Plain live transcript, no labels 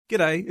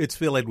G'day, it's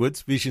Phil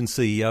Edwards, Vision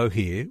CEO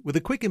here, with a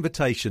quick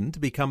invitation to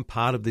become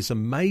part of this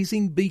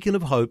amazing beacon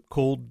of hope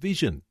called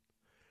Vision.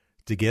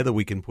 Together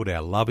we can put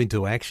our love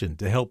into action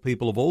to help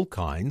people of all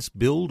kinds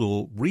build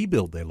or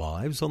rebuild their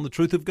lives on the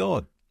truth of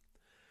God.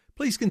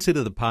 Please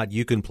consider the part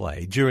you can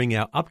play during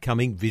our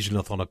upcoming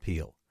Visionathon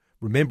appeal,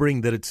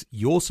 remembering that it's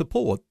your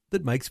support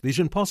that makes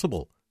Vision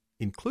possible,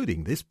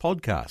 including this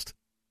podcast.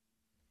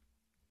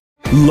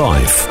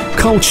 Life,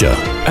 culture,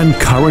 and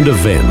current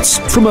events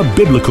from a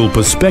biblical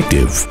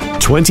perspective.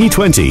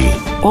 2020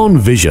 on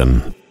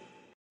Vision.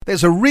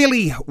 There's a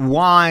really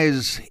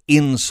wise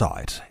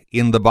insight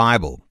in the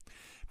Bible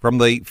from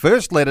the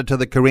first letter to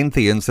the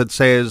Corinthians that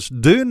says,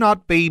 "Do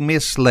not be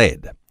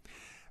misled.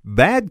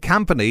 Bad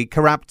company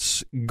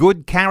corrupts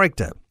good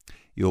character."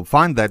 You'll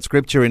find that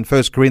scripture in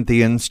 1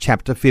 Corinthians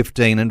chapter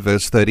 15 and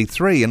verse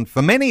 33. And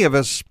for many of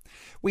us,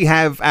 we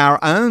have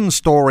our own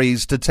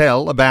stories to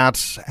tell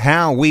about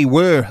how we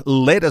were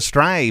led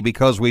astray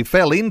because we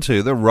fell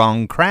into the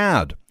wrong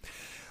crowd.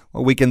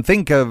 Well, we can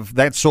think of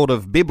that sort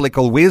of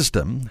biblical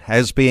wisdom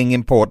as being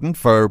important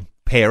for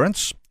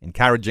parents,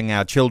 encouraging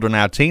our children,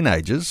 our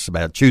teenagers,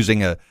 about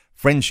choosing a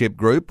friendship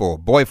group or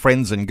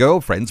boyfriends and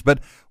girlfriends. But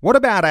what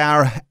about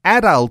our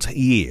adult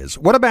years?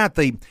 What about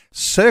the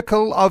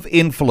circle of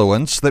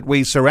influence that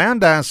we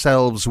surround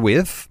ourselves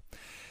with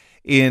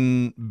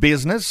in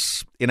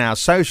business, in our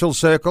social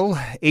circle,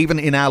 even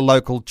in our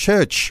local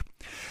church?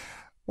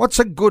 What's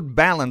a good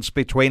balance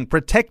between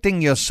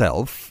protecting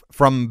yourself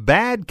from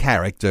bad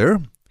character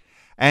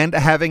and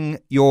having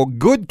your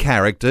good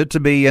character to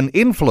be an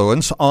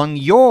influence on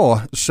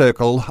your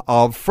circle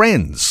of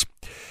friends?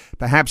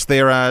 Perhaps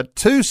there are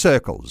two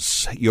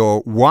circles,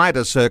 your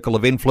wider circle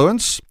of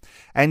influence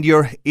and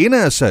your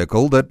inner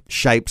circle that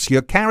shapes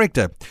your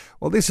character.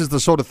 Well, this is the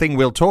sort of thing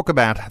we'll talk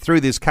about through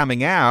this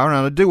coming hour,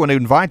 and I do want to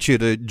invite you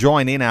to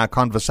join in our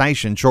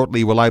conversation.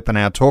 Shortly we'll open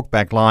our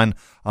talkback line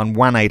on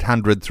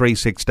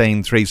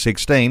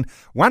 1-800-316-316.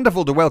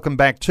 Wonderful to welcome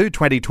back to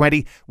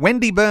 2020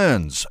 Wendy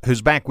Burns,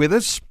 who's back with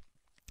us.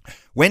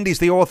 Wendy's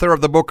the author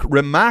of the book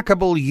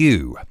Remarkable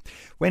You.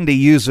 Wendy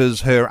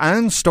uses her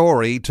own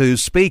story to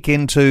speak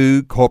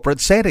into corporate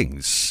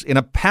settings in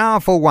a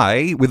powerful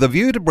way with a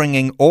view to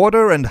bringing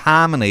order and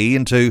harmony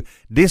into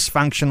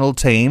dysfunctional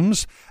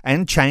teams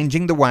and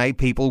changing the way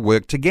people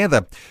work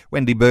together.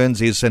 Wendy Burns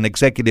is an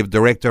executive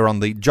director on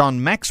the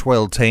John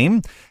Maxwell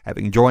team,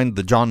 having joined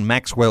the John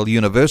Maxwell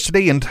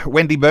University. And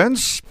Wendy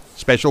Burns,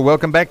 special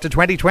welcome back to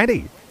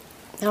 2020.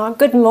 Oh,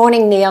 good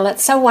morning, Neil.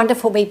 It's so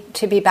wonderful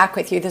to be back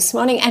with you this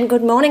morning, and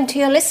good morning to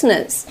your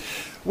listeners.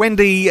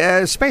 Wendy,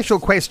 a special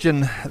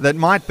question that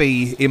might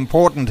be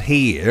important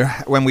here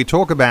when we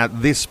talk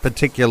about this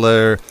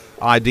particular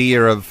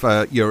idea of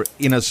your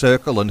inner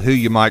circle and who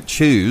you might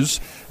choose.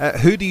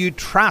 Who do you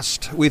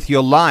trust with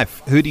your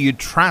life? Who do you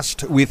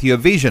trust with your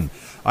vision?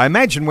 I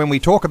imagine when we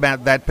talk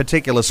about that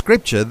particular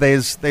scripture,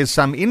 there's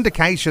some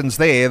indications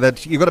there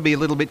that you've got to be a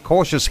little bit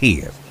cautious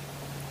here.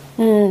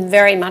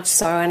 Very much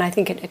so, and I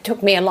think it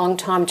took me a long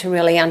time to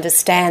really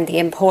understand the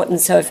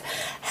importance of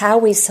how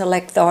we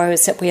select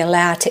those that we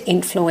allow to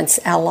influence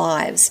our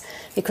lives,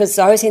 because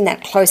those in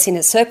that close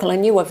inner circle,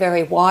 and you were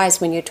very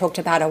wise when you talked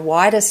about a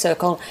wider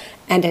circle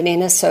and an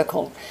inner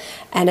circle,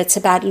 and it's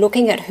about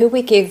looking at who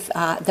we give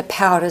the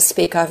power to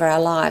speak over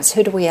our lives,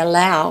 who do we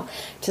allow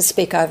to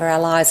speak over our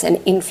lives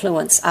and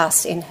influence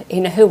us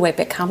in who we're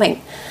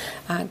becoming.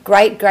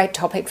 Great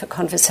topic for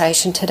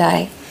conversation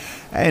today.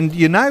 And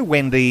you know,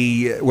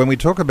 Wendy, when we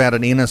talk about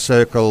an inner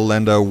circle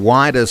and a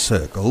wider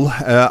circle,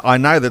 I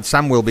know that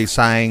some will be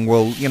saying,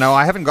 well, you know,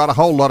 I haven't got a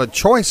whole lot of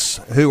choice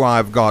who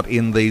I've got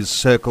in these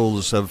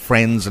circles of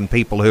friends and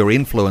people who are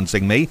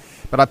influencing me.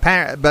 But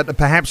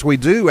perhaps we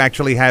do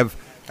actually have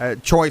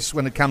choice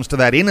when it comes to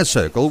that inner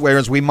circle,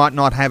 whereas we might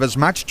not have as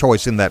much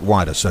choice in that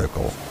wider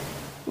circle.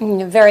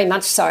 Very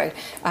much so.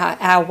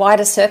 Our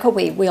wider circle,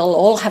 we'll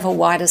all have a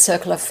wider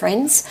circle of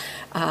friends.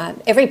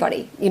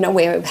 Everybody, you know,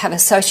 we have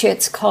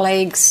associates,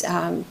 colleagues,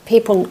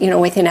 people, you know,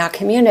 within our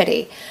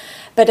community.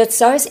 But it's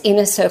those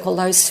inner circle,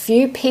 those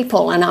few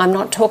people, and I'm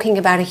not talking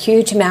about a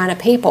huge amount of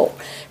people,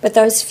 but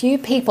those few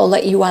people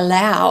that you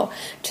allow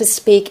to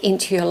speak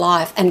into your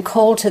life and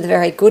call to the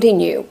very good in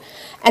you.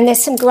 And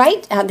there's some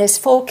there's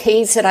 4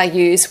 keys that I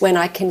use when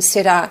I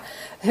consider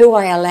who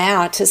I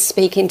allow to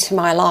speak into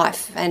my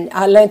life. And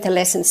I learned the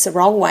lessons the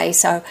wrong way,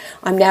 so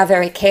I'm now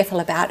very careful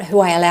about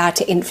who I allow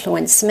to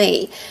influence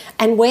me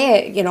and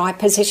where, you know, I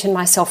position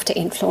myself to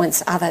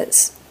influence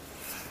others.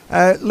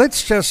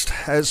 Let's just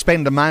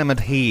spend a moment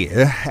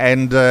here,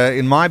 and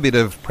in my bit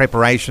of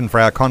preparation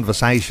for our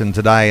conversation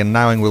today and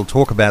knowing we'll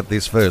talk about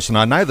this verse, and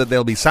I know that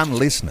there'll be some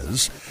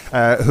listeners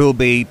who'll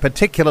be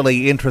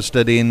particularly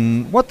interested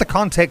in what the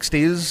context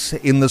is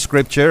in the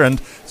scripture,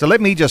 and so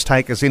let me just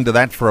take us into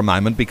that for a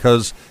moment,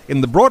 because in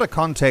the broader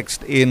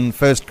context in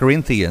 1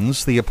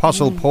 Corinthians, the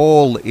Apostle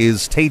Paul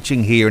is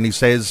teaching here, and he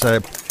says,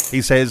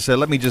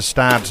 let me just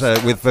start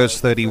with verse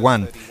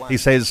 31. He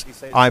says,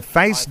 I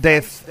face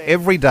death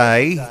every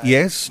day,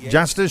 yes,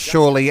 just as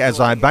surely as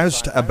I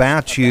boast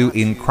about you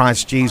in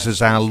Christ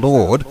Jesus our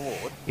Lord.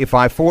 If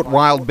I fought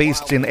wild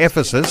beasts in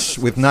Ephesus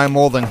with no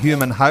more than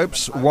human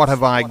hopes, what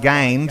have I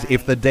gained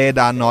if the dead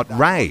are not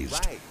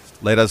raised?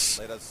 Let us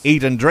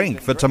eat and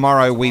drink, for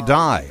tomorrow we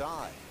die.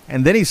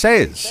 And then he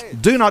says,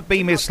 do not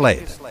be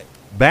misled.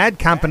 Bad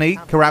company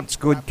corrupts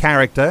good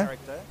character.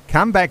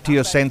 Come back to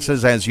your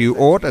senses as you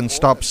ought and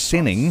stop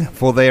sinning,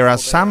 for there are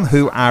some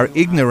who are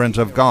ignorant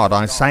of God.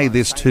 I say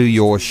this to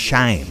your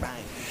shame.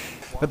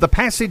 But the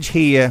passage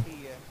here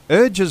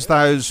urges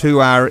those who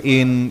are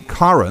in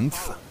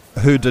Corinth,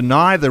 who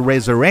deny the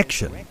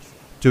resurrection,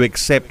 to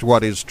accept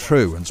what is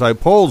true. And so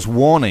Paul's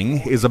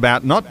warning is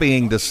about not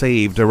being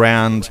deceived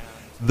around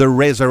the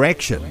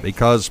resurrection,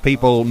 because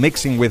people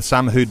mixing with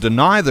some who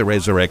deny the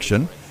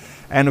resurrection.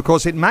 And of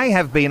course it may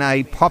have been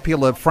a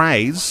popular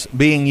phrase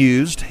being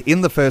used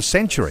in the first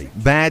century.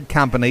 Bad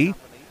company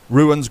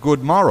ruins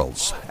good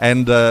morals.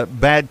 And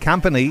bad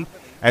company,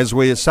 as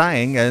we are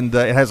saying, and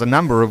it has a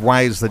number of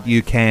ways that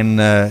you can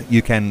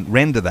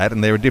render that,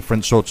 and there are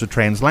different sorts of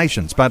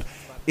translations. But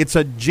it's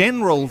a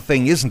general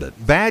thing, isn't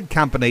it? Bad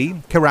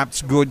company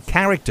corrupts good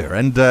character,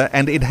 and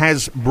it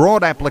has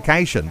broad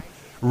application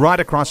right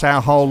across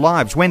our whole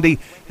lives. Wendy,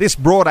 this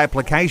broad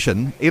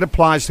application, it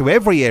applies to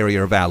every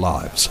area of our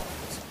lives.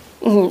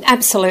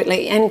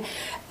 Absolutely.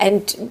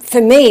 And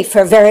for me,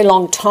 for a very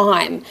long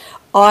time,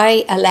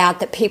 I allowed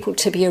the people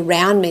to be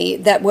around me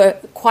that were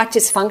quite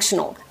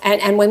dysfunctional.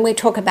 And when we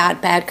talk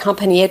about bad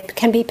company, it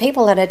can be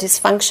people that are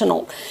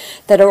dysfunctional,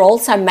 that are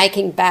also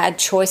making bad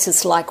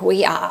choices like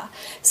we are.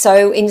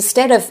 So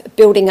instead of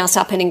building us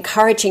up and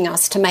encouraging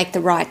us to make the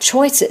right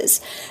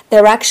choices,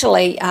 they're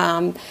actually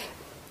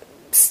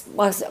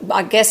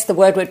I guess the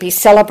word would be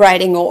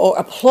celebrating or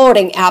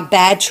applauding our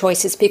bad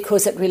choices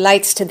because it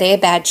relates to their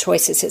bad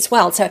choices as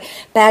well. So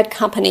bad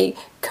company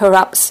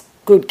corrupts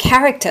good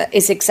character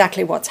is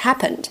exactly what's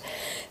happened.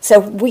 So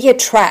we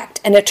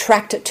attract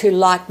it to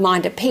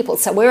like-minded people.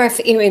 So if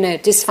we're in a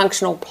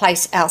dysfunctional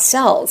place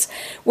ourselves,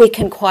 we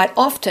can quite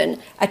often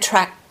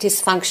attract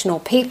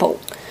dysfunctional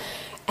people.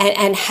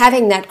 And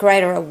having that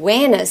greater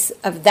awareness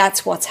of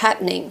that's what's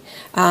happening,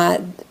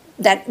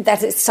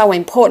 that is so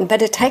important,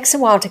 but it takes a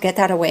while to get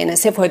that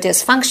awareness. If we're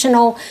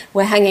dysfunctional,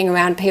 we're hanging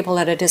around people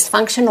that are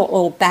dysfunctional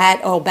or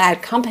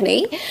bad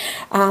company,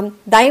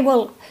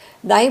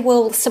 they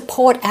will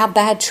support our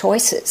bad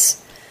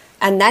choices.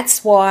 And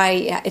that's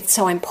why it's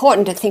so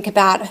important to think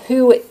about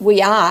who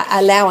we are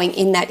allowing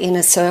in that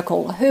inner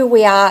circle, who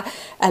we are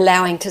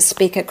allowing to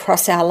speak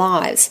across our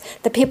lives.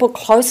 The people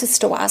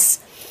closest to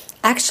us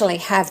actually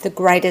have the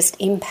greatest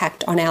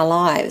impact on our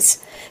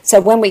lives.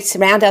 So when we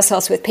surround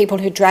ourselves with people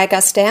who drag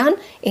us down,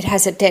 it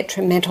has a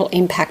detrimental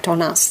impact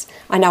on us.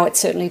 I know it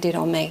certainly did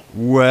on me.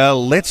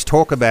 Well, let's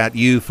talk about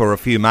you for a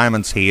few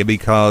moments here,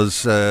 because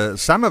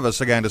some of us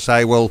are going to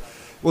say, well,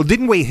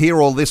 didn't we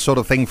hear all this sort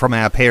of thing from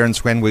our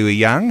parents when we were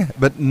young?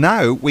 But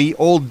no, we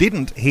all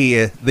didn't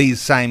hear these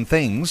same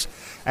things.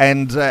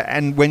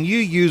 And when you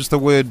use the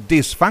word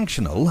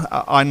dysfunctional,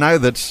 I know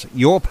that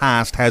your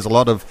past has a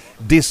lot of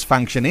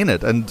dysfunction in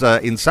it, and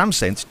in some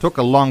sense took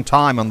a long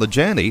time on the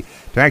journey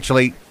to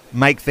actually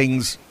make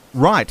things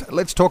right.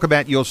 Let's talk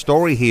about your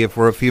story here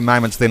for a few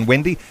moments then,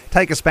 Wendy.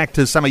 Take us back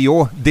to some of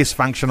your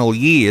dysfunctional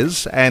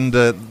years and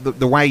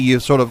the way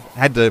you sort of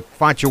had to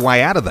fight your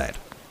way out of that.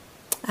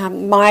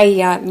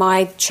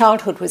 My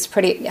childhood was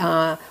pretty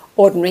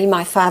ordinary.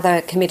 My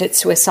father committed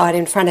suicide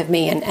in front of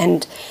me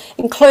and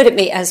included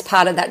me as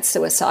part of that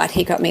suicide.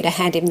 He got me to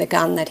hand him the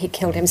gun that he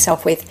killed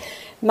himself with.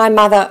 My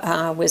mother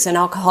was an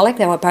alcoholic.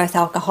 They were both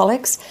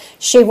alcoholics.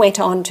 She went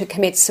on to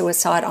commit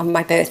suicide on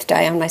my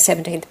birthday, on my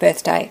 17th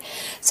birthday.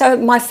 So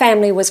my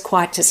family was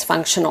quite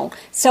dysfunctional.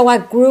 So I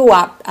grew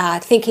up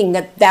thinking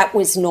that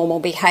was normal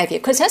behaviour.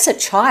 Because as a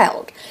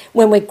child,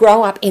 when we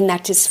grow up in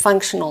that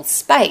dysfunctional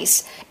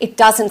space, it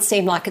doesn't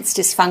seem like it's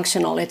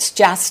dysfunctional. It's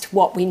just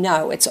what we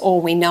know. It's all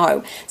we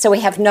know. So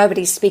we have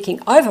nobody speaking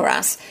over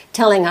us,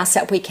 telling us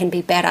that we can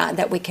be better,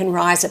 that we can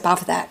rise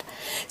above that.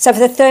 So for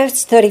the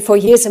first 34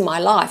 years of my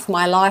life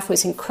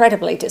was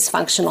incredibly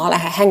dysfunctional.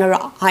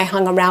 I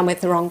hung around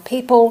with the wrong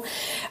people.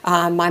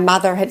 My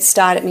mother had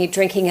started me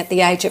drinking at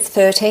the age of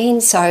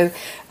 13, so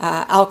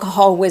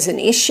alcohol was an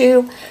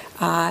issue.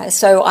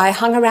 So I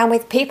hung around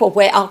with people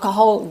where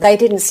alcohol, they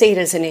didn't see it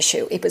as an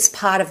issue. It was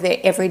part of their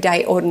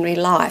everyday, ordinary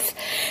life.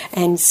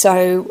 And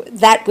so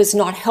that was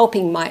not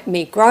helping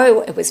me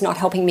grow. It was not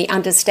helping me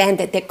understand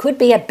that there could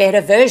be a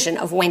better version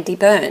of Wendy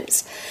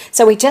Burns.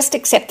 So we just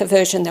accept the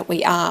version that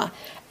we are.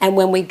 And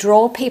when we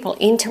draw people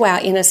into our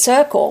inner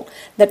circle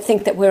that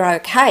think that we're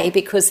okay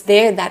because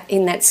they're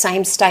in that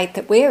same state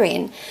that we're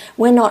in,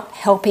 we're not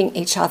helping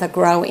each other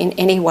grow in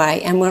any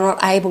way, and we're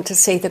not able to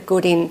see the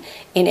good in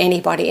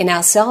anybody, in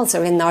ourselves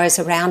or in those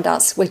around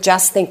us. We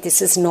just think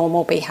this is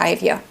normal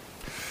behaviour.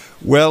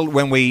 Well,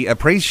 when we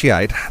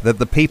appreciate that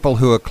the people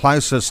who are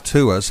closest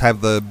to us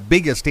have the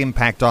biggest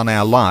impact on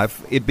our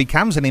life, it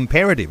becomes an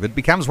imperative. It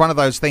becomes one of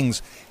those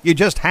things you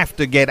just have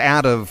to get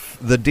out of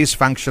the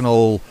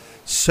dysfunctional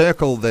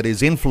circle that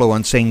is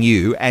influencing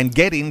you and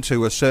get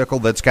into a circle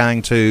that's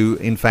going to,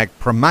 in fact,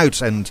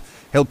 promote and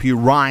help you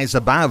rise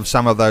above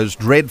some of those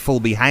dreadful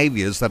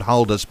behaviours that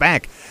hold us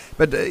back.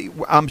 But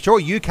I'm sure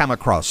you come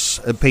across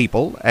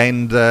people,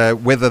 and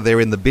whether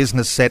they're in the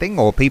business setting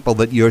or people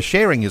that you're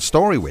sharing your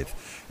story with,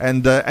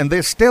 and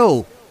they're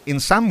still, in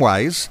some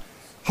ways,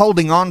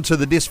 holding on to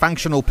the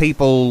dysfunctional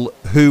people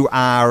who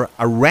are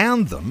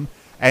around them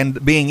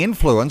and being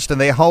influenced, and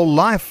their whole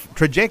life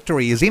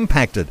trajectory is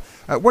impacted.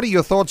 What are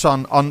your thoughts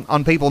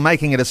on people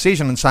making a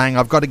decision and saying,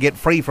 I've got to get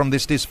free from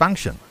this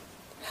dysfunction?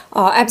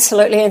 Oh,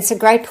 absolutely. And it's a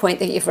great point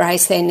that you've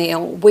raised there,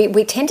 Neil.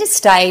 We tend to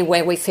stay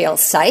where we feel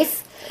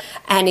safe.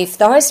 And if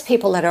those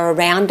people that are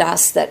around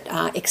us that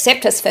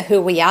accept us for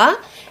who we are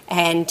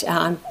and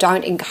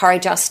don't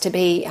encourage us to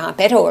be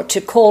better or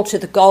to call to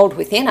the gold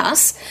within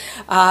us,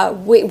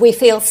 we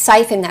feel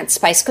safe in that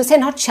space because they're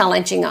not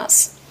challenging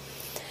us.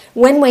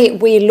 When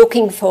we're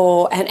looking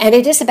for, and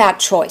it is about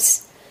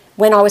choice.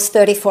 When I was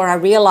 34, I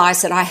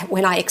realised that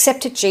when I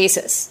accepted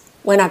Jesus,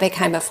 when I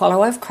became a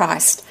follower of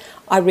Christ,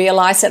 I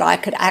realised that I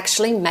could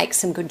actually make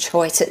some good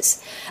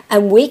choices.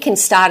 And we can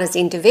start as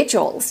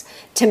individuals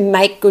to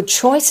make good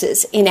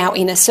choices in our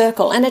inner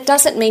circle. And it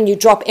doesn't mean you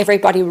drop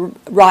everybody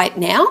right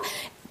now,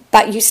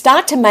 but you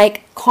start to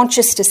make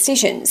conscious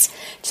decisions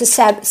to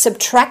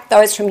subtract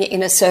those from your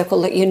inner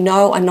circle that you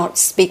know are not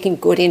speaking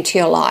good into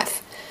your life.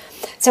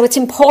 So it's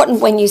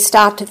important when you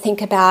start to think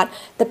about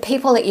the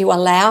people that you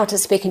allow to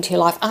speak into your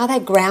life. Are they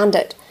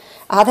grounded?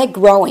 Are they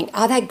growing?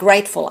 Are they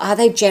grateful? Are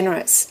they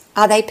generous?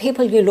 Are they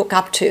people you look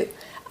up to?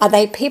 Are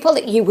they people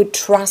that you would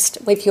trust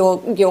with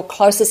your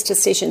closest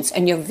decisions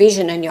and your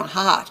vision and your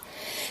heart?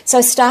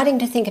 So starting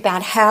to think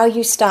about how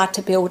you start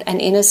to build an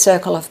inner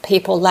circle of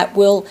people that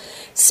will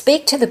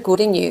speak to the good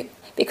in you.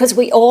 Because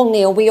we all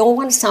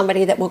want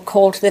somebody that will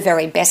call to the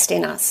very best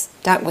in us,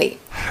 don't we?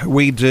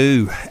 We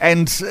do.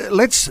 And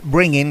let's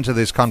bring into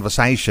this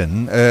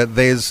conversation,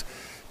 there's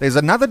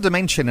another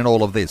dimension in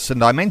all of this.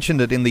 And I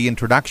mentioned it in the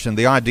introduction,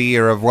 the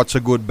idea of what's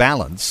a good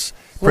balance,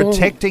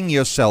 protecting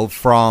yourself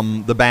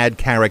from the bad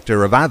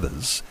character of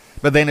others.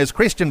 But then as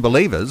Christian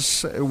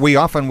believers, we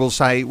often will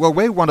say, well,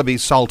 we want to be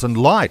salt and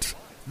light.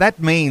 That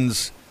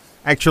means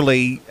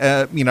actually,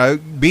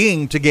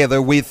 being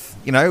together with,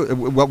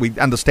 what we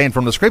understand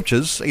from the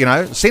scriptures,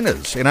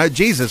 sinners.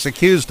 Jesus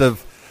accused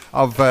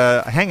of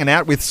hanging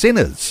out with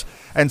sinners.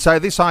 And so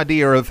this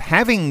idea of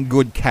having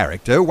good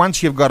character,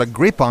 once you've got a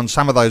grip on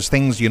some of those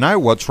things, you know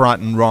what's right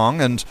and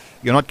wrong, and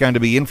you're not going to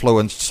be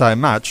influenced so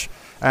much,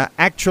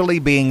 actually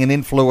being an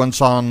influence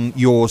on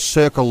your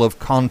circle of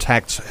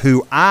contacts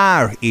who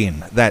are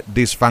in that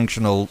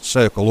dysfunctional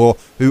circle or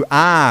who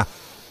are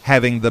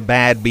having the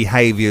bad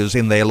behaviours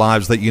in their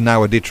lives that you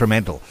know are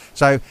detrimental.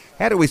 So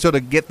how do we sort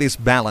of get this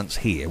balance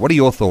here? What are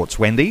your thoughts,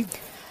 Wendy?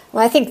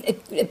 Well, I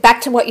think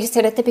back to what you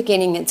said at the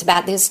beginning, it's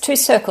about there's two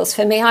circles.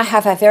 For me, I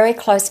have a very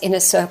close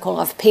inner circle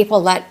of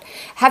people that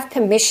have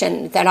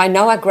permission, that I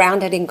know are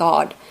grounded in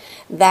God,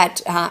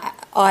 that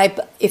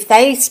if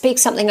they speak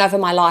something over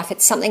my life,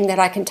 it's something that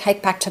I can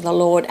take back to the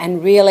Lord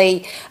and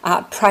really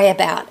pray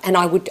about, and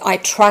I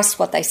trust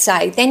what they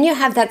say. Then you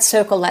have that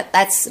circle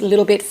that's a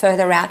little bit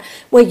further out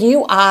where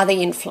you are the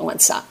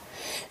influencer.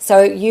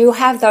 So you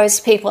have those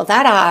people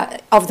that are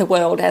of the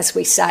world, as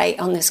we say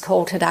on this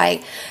call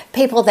today,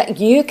 people that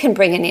you can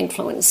bring an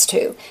influence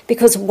to.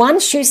 Because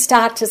once you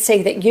start to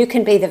see that you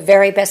can be the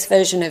very best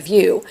version of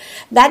you,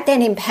 that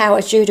then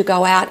empowers you to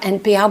go out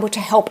and be able to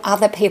help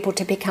other people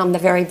to become the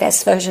very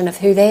best version of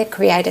who they're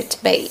created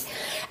to be.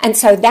 And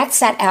so that's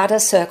that outer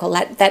circle,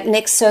 that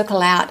next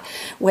circle out,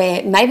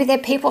 where maybe they're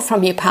people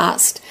from your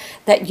past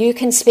that you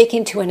can speak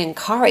into and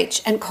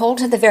encourage and call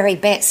to the very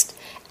best,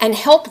 and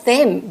help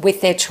them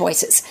with their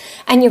choices.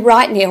 And you're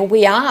right, Neil,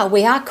 we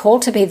are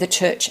called to be the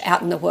church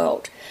out in the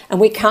world. And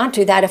we can't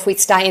do that if we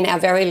stay in our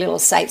very little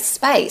safe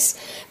space.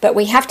 But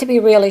we have to be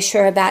really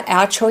sure about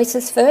our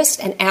choices first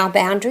and our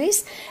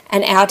boundaries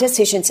and our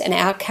decisions and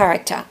our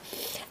character,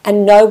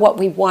 and know what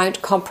we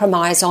won't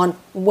compromise on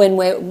when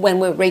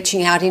we're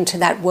reaching out into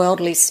that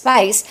worldly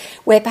space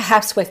where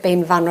perhaps we've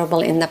been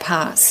vulnerable in the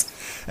past.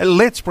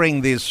 Let's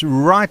bring this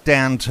right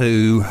down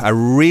to a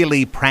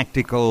really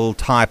practical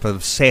type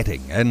of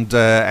setting. And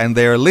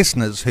there are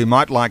listeners who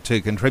might like to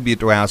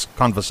contribute to our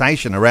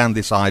conversation around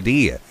this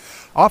idea.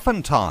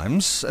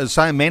 Oftentimes,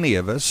 so many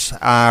of us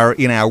are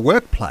in our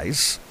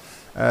workplace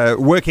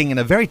working in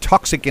a very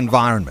toxic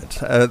environment.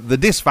 The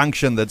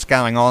dysfunction that's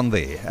going on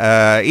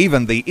there,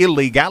 even the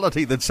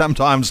illegality that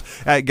sometimes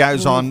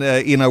goes on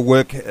in a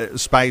work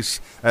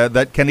space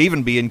that can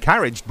even be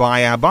encouraged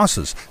by our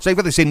bosses. So you've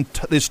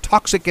got this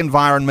toxic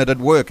environment at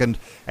work, and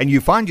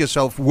you find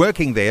yourself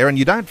working there, and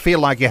you don't feel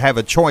like you have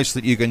a choice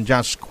that you can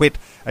just quit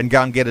and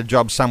go and get a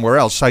job somewhere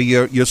else. So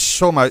you're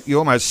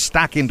almost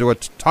stuck into a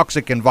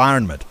toxic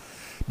environment.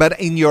 But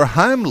in your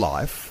home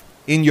life,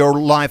 in your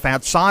life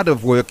outside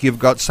of work, you've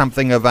got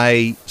something of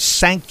a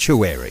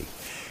sanctuary.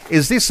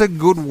 Is this a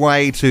good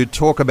way to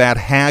talk about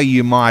how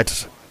you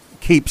might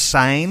keep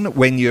sane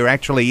when you're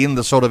actually in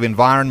the sort of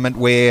environment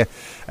where,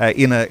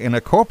 in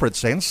a corporate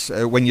sense,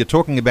 when you're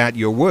talking about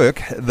your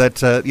work,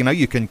 that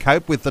you can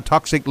cope with the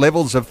toxic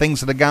levels of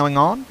things that are going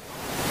on?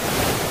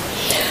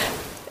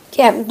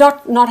 Yeah,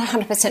 not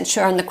 100%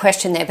 sure on the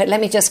question there, but let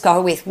me just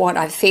go with what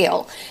I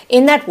feel.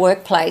 In that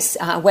workplace,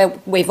 where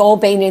we've all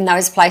been in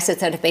those places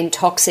that have been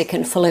toxic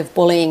and full of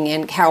bullying,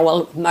 and Carol,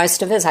 well,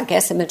 most of us, I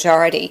guess, a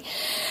majority,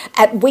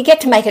 we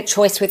get to make a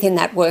choice within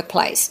that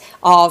workplace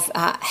of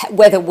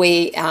whether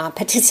we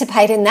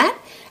participate in that,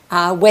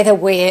 whether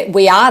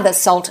we are the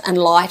salt and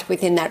light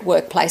within that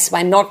workplace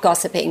by not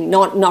gossiping,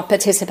 not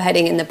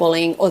participating in the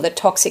bullying or the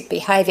toxic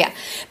behaviour,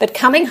 but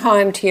coming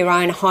home to your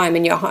own home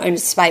and your own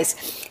space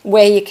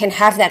where you can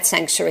have that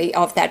sanctuary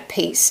of that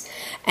peace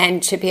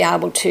and to be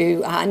able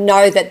to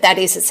know that that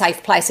is a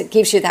safe place. It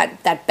gives you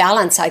that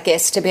balance, I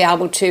guess, to be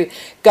able to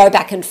go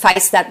back and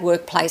face that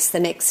workplace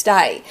the next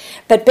day.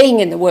 But being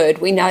in the Word,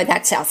 we know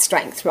that's our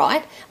strength,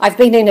 right? I've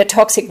been in a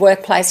toxic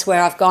workplace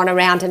where I've gone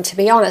around, and to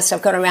be honest,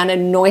 I've gone around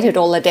and anointed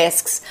all the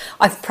desks.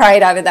 I've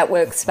prayed over that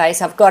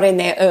workspace. I've got in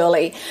there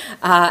early,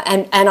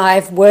 and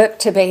I've worked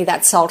to be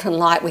that salt and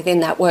light within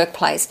that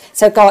workplace.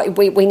 So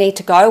we need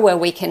to go where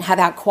we can have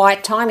our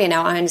quiet time in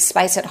our own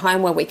space at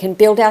home, where we can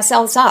build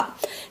ourselves up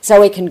so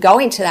we can go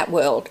into that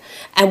world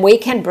and we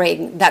can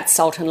bring that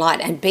salt and light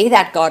and be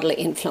that godly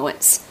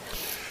influence.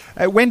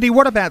 Wendy,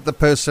 what about the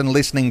person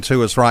listening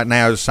to us right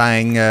now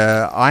saying,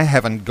 I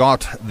haven't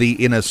got the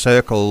inner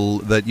circle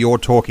that you're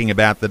talking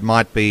about that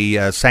might be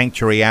a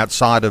sanctuary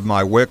outside of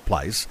my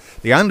workplace.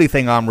 The only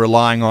thing I'm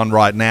relying on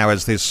right now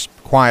is this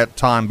quiet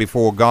time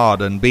before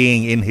God and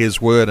being in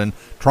His Word and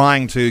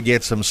trying to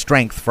get some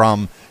strength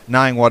from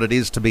knowing what it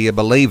is to be a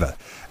believer.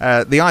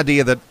 The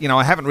idea that,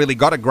 I haven't really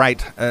got a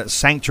great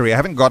sanctuary, I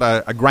haven't got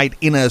a great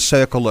inner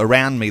circle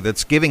around me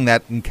that's giving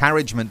that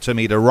encouragement to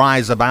me to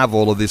rise above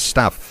all of this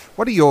stuff.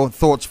 What are your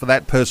thoughts for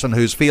that person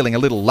who's feeling a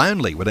little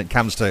lonely when it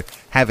comes to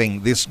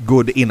having this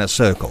good inner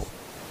circle?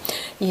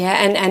 Yeah,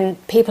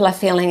 and people are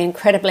feeling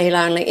incredibly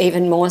lonely,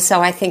 even more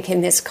so, I think,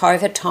 in this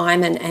COVID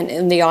time and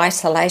in the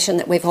isolation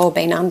that we've all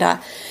been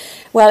under.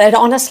 Well, it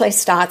honestly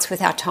starts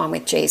with our time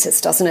with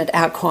Jesus, doesn't it?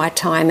 Our quiet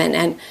time.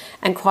 And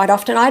quite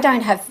often I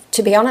don't have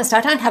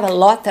a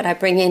lot that I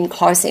bring in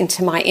close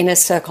into my inner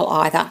circle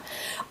either.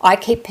 I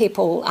keep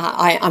people,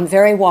 I'm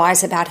very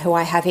wise about who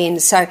I have in.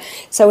 So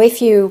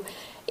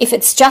if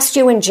it's just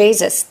you and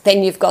Jesus,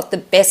 then you've got the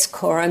best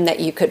quorum that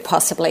you could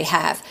possibly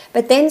have.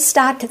 But then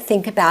start to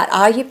think about,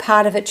 are you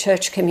part of a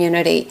church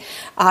community?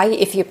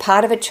 If you're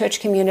part of a church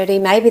community,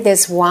 maybe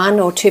there's one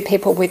or two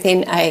people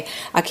within a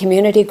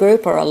community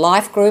group or a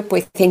life group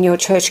within your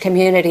church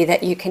community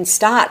that you can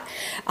start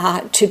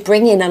to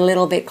bring in a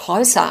little bit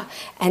closer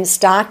and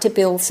start to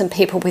build some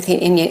people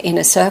within your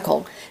inner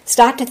circle.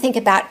 Start to think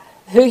about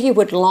who you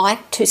would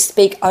like to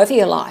speak over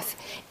your life.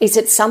 Is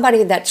it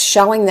somebody that's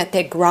showing that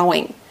they're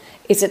growing?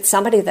 Is it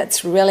somebody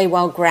that's really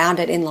well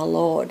grounded in the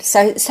Lord?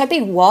 So be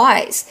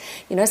wise.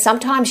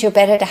 Sometimes you're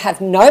better to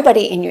have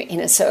nobody in your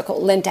inner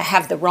circle than to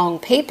have the wrong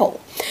people.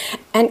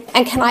 And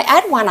can I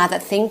add one other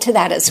thing to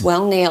that as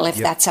well, Neil, if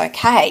that's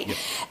okay?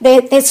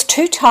 Yep. There's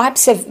two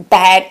types of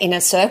bad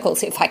inner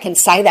circles, if I can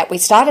say that. We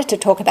started to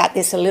talk about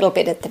this a little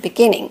bit at the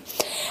beginning,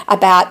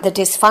 about the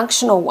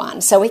dysfunctional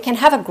one. So we can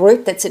have a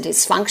group that's a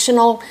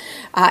dysfunctional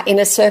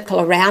inner circle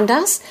around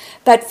us.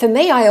 But for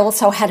me, I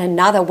also had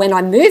another, when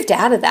I moved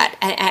out of that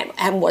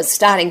and was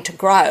starting to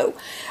grow,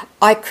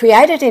 I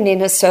created an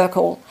inner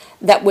circle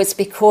that was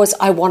because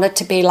I wanted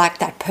to be like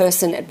that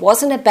person. It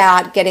wasn't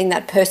about getting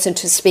that person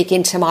to speak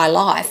into my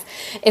life.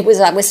 I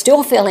was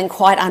still feeling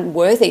quite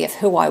unworthy of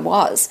who I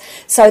was.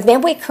 So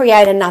then we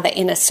create another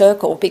inner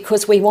circle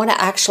because we want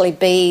to actually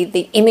be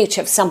the image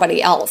of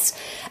somebody else,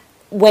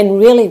 when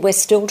really we're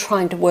still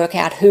trying to work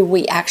out who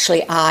we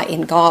actually are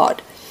in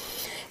God.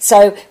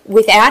 So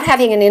without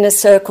having an inner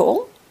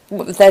circle,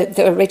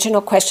 the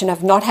original question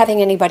of not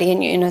having anybody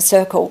in your inner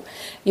circle,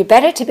 you're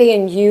better to be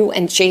in you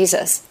and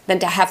Jesus than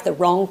to have the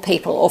wrong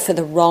people or for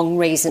the wrong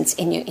reasons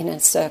in your inner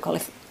circle,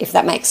 if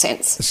that makes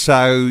sense.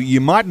 So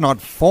you might not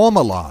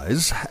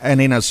formalise an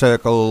inner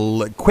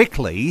circle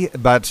quickly,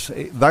 but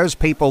those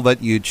people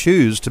that you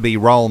choose to be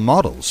role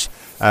models,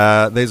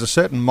 there's a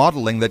certain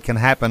modelling that can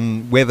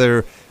happen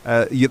whether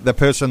the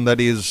person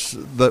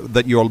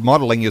that you're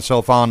modelling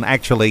yourself on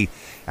actually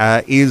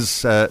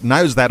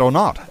knows that or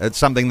not. It's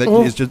something that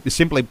is just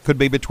simply could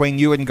be between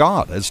you and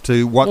God as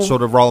to what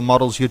sort of role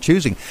models you're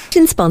choosing.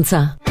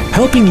 Sponsor.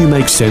 Helping you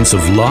make sense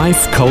of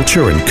life,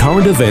 culture and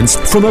current events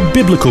from a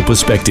biblical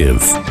perspective.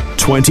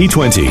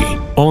 2020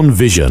 on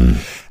Vision.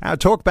 Our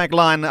talkback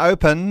line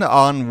open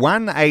on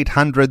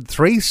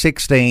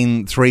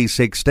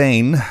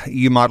 1-800-316-316.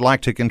 You might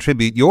like to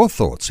contribute your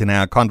thoughts in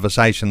our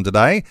conversation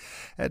today,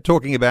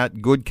 talking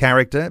about good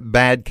character,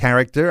 bad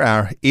character,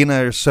 our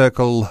inner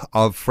circle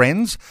of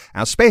friends.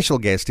 Our special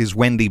guest is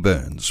Wendy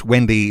Burns.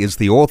 Wendy is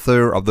the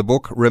author of the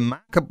book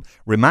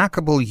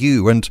Remarkable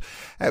You. And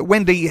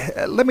Wendy,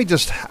 let me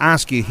just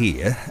ask you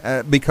here,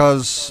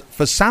 because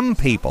for some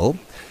people,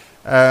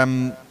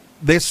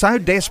 they're so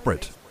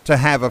desperate to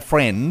have a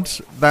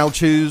friend, they'll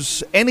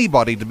choose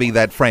anybody to be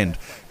that friend.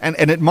 And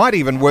it might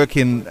even work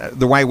in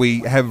the way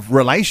we have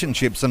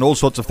relationships and all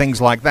sorts of things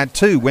like that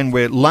too, when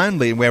we're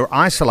lonely and we're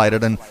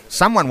isolated and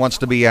someone wants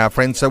to be our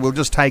friend, so we'll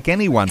just take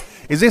anyone.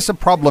 Is this a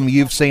problem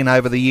you've seen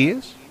over the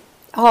years?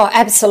 Oh,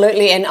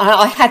 absolutely. And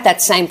I had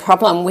that same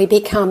problem. We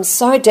become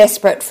so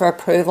desperate for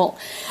approval.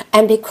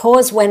 And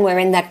because when we're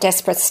in that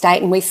desperate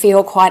state and we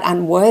feel quite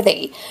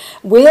unworthy,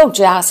 we'll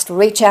just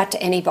reach out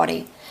to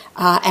anybody.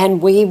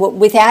 And we will,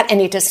 without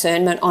any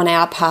discernment on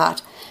our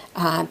part,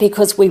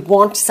 because we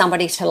want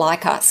somebody to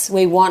like us,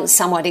 we want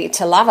somebody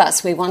to love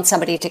us, we want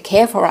somebody to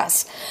care for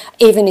us,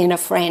 even in a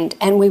friend.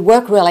 And we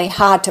work really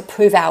hard to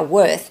prove our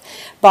worth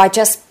by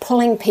just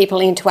pulling people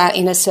into our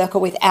inner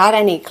circle without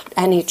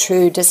any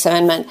true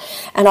discernment.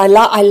 And I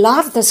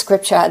love the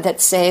scripture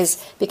that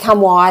says,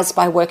 "Become wise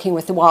by working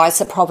with the wise."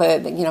 The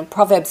proverb,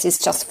 Proverbs is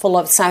just full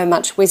of so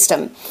much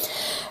wisdom.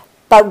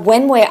 But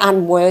when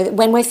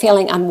we're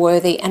feeling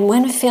unworthy, and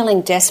when we're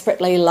feeling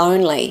desperately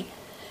lonely,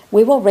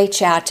 we will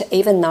reach out to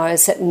even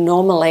those that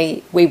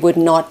normally we would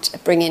not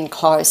bring in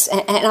close.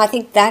 And I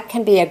think that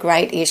can be a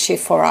great issue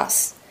for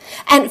us.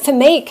 And for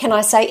me, can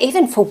I say,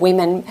 even for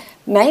women,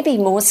 maybe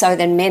more so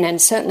than men,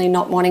 and certainly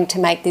not wanting to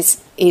make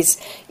this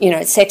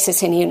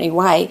sexist in any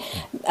way,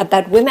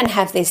 but women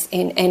have this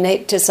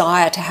innate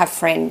desire to have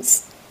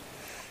friends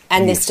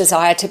and this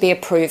desire to be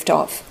approved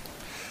of.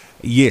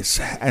 Yes,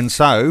 and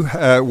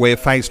so we're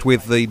faced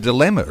with the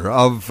dilemma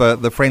of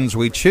the friends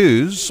we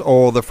choose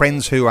or the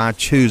friends who are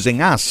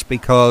choosing us,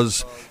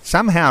 because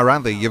somehow or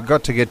other you've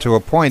got to get to a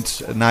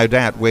point, no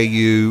doubt, where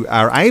you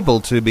are able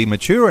to be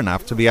mature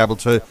enough to be able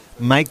to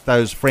make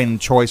those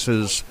friend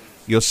choices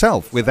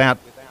yourself without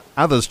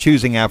others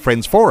choosing our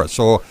friends for us,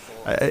 or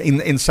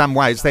in some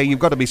ways there you've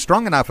got to be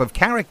strong enough of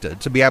character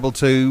to be able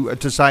to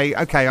say,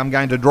 okay, I'm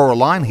going to draw a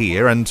line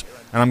here and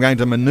I'm going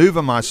to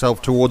manoeuvre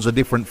myself towards a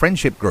different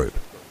friendship group.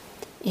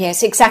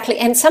 Yes, exactly.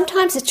 And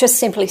sometimes it's just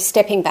simply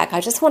stepping back.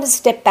 I just want to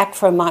step back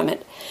for a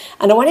moment.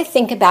 And I want to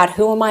think about,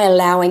 who am I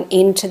allowing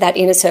into that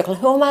inner circle?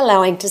 Who am I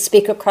allowing to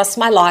speak across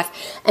my life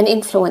and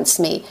influence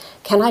me?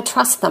 Can I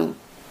trust them?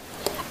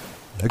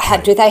 Okay.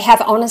 Do they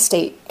have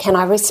honesty? Can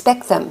I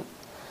respect them?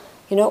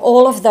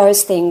 All of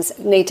those things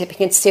need to be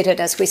considered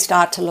as we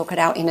start to look at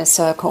our inner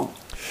circle.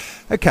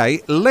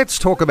 Okay, let's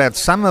talk about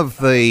some of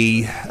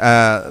the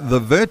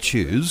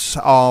virtues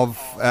of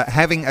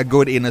having a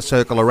good inner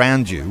circle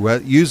around you.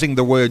 Using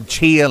the word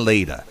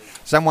cheerleader,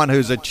 someone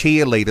who's a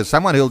cheerleader,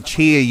 someone who'll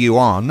cheer you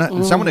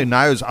on, someone who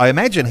knows, I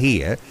imagine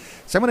here,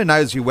 someone who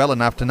knows you well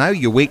enough to know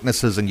your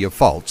weaknesses and your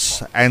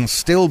faults and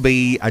still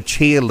be a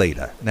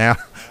cheerleader. Now,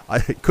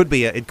 we could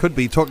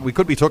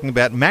be talking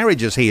about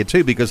marriages here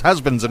too, because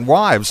husbands and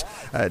wives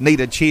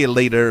need a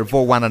cheerleader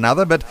for one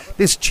another. But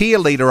this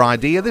cheerleader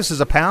idea, this is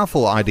a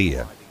powerful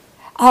idea.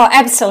 Oh,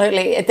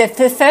 absolutely.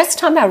 The first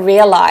time I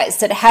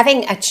realised that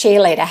having a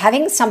cheerleader,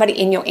 having somebody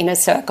in your inner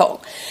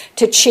circle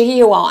to cheer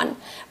you on,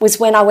 was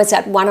when I was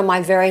at one of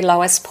my very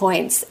lowest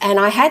points. And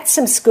I had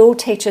some school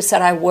teachers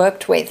that I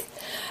worked with,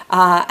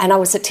 and I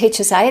was a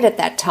teacher's aide at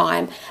that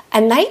time,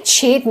 and they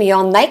cheered me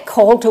on. They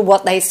called to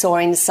what they saw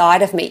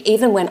inside of me,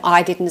 even when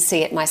I didn't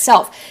see it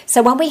myself.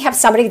 So when we have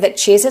somebody that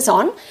cheers us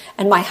on,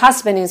 and my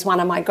husband is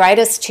one of my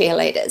greatest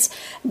cheerleaders,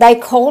 they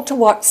call to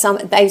what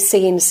they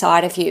see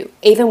inside of you.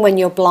 Even when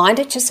you're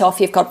blinded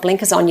yourself, you've got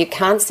blinkers on, you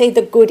can't see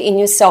the good in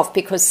yourself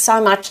because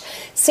so much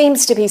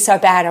seems to be so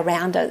bad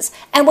around us.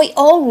 And we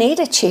all need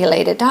a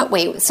cheerleader, don't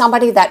we?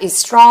 Somebody that is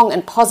strong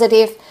and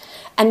positive,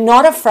 and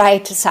not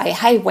afraid to say,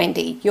 hey,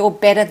 Wendy, you're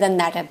better than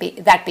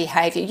that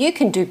behaviour. You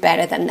can do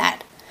better than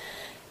that.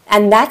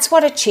 And that's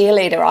what a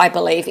cheerleader, I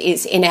believe,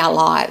 is in our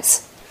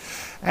lives.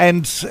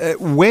 And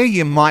where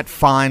you might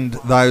find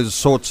those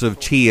sorts of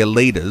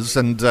cheerleaders,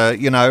 and,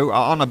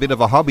 on a bit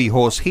of a hobby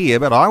horse here,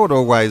 but I would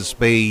always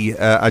be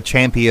a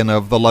champion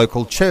of the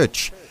local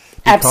church.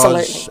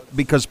 Absolutely.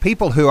 Because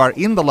people who are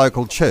in the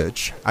local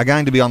church are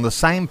going to be on the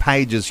same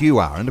page as you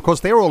are. And, of course,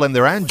 they're all in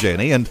their own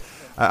journey, and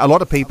a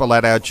lot of people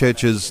at our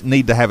churches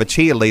need to have a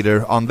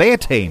cheerleader on their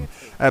team.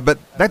 But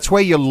that's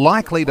where you're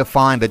likely to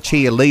find a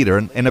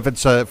cheerleader. And if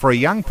it's for a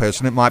young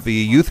person, it might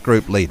be a youth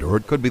group leader, or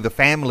it could be the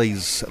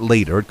family's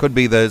leader, it could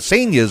be the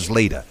seniors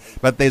leader.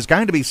 But there's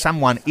going to be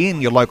someone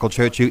in your local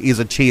church who is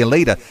a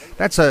cheerleader.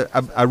 That's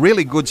a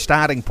really good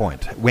starting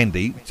point,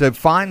 Wendy, to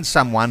find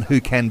someone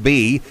who can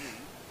be,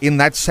 in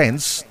that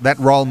sense, that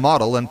role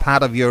model and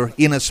part of your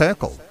inner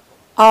circle.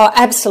 Oh,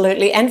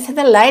 absolutely. And for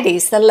the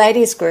ladies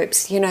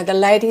groups,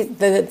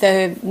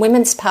 the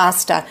women's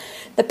pastor,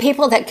 the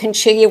people that can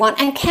cheer you on.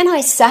 And can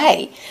I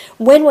say,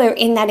 when we're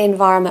in that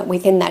environment,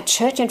 within that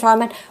church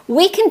environment,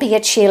 we can be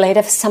a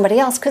cheerleader for somebody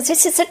else, because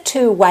this is a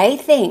two-way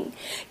thing.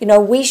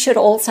 We should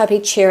also be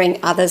cheering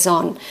others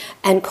on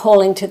and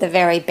calling to the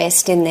very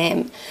best in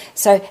them.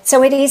 So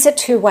it is a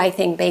two-way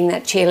thing, being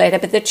that cheerleader,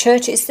 but the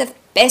church is the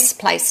best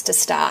place to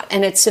start,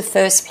 and it's the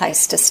first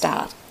place to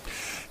start.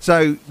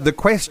 So the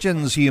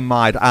questions you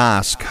might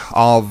ask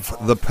of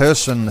the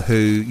person who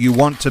you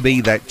want to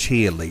be that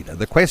cheerleader,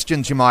 the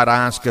questions you might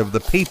ask of the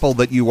people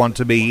that you want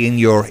to be in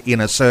your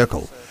inner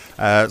circle,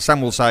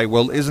 Some will say,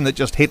 well, isn't it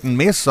just hit and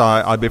miss?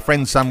 I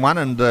befriend someone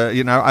and,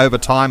 over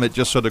time it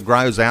just sort of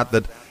grows out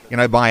that,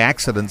 by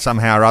accident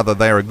somehow or other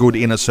they're a good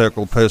inner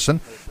circle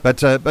person.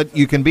 But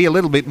you can be a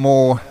little bit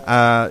more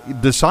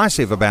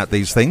decisive about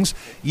these things.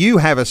 You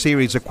have a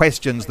series of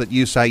questions that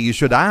you say you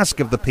should ask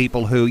of the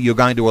people who you're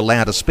going to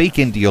allow to speak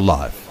into your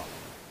life.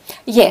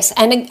 Yes,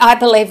 and I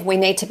believe we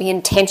need to be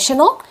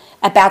intentional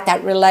about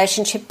that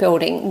relationship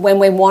building when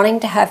we're wanting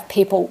to have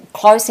people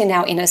close in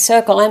our inner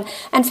circle.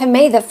 And for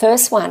me, the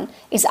first one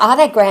is, are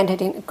they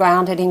grounded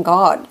in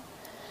God?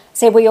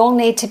 See, we all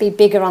need to be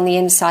bigger on the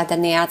inside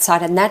than the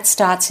outside, and that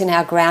starts in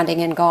our grounding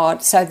in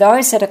God. So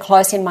those that are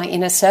close in my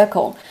inner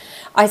circle,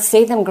 I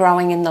see them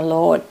growing in the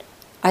Lord.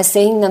 I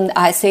see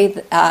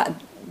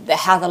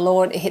how the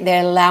Lord,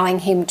 they're allowing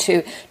Him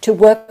to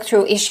work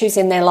through issues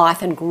in their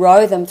life and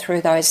grow them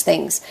through those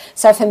things.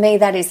 So for me,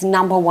 that is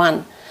number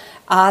one.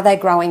 Are they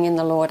growing in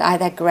the Lord? Are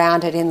they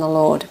grounded in the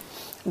Lord?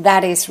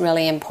 That is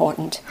really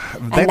important.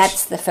 And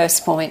that's the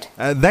first point.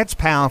 That's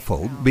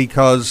powerful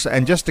because,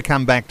 and just to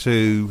come back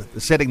to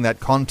setting that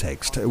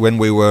context, when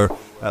we were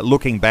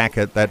looking back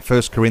at that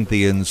 1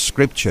 Corinthians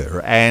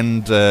scripture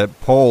and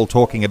Paul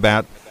talking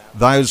about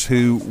those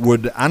who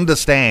would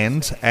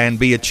understand and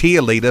be a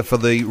cheerleader for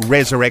the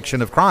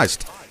resurrection of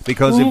Christ.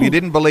 Because if you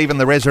didn't believe in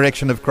the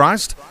resurrection of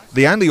Christ,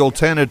 the only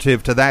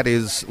alternative to that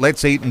is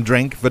let's eat and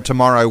drink, for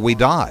tomorrow we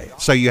die.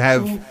 So you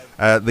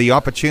have the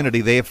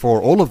opportunity there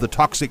for all of the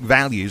toxic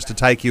values to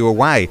take you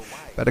away.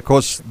 But of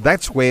course,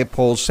 that's where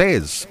Paul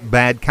says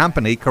bad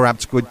company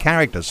corrupts good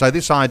character. So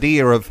this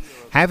idea of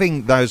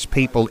having those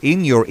people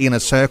in your inner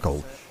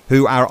circle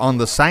who are on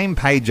the same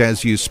page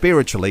as you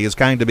spiritually is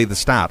going to be the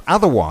start.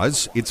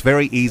 Otherwise, it's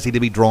very easy to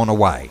be drawn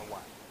away.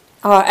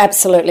 Oh,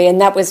 absolutely. And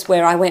that was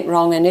where I went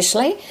wrong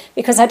initially,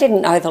 because I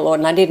didn't know the Lord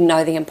and I didn't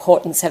know the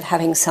importance of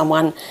having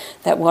someone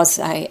that was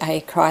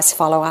a Christ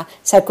follower.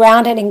 So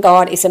grounded in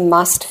God is a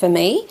must for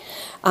me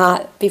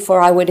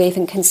before I would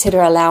even consider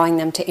allowing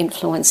them to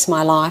influence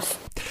my life.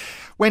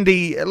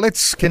 Wendy,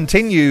 let's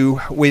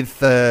continue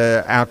with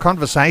our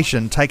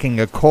conversation, taking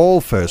a call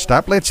first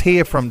up. Let's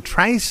hear from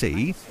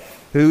Tracy,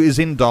 who is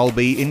in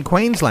Dalby in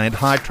Queensland.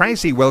 Hi,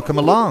 Tracy. Welcome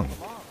along.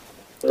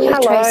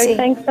 Hello. Tracy.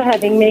 Thanks for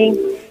having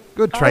me.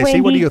 Good,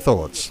 Tracy. What are your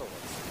thoughts?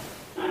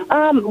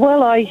 A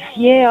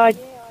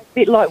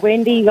bit like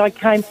Wendy, I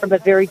came from a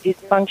very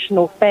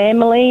dysfunctional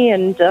family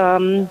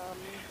and,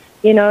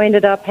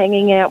 ended up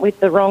hanging out with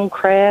the wrong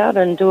crowd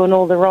and doing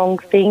all the wrong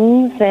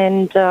things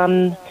and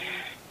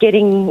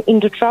getting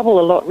into trouble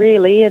a lot,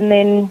 really. And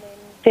then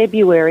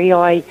February,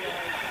 I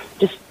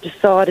just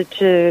decided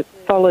to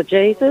follow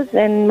Jesus,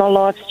 and my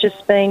life's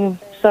just been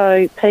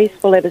so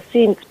peaceful ever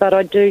since. But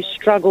I do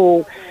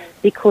struggle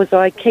because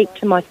I keep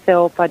to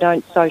myself, I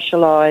don't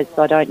socialise,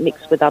 I don't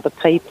mix with other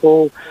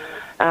people,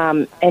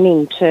 and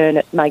in turn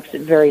it makes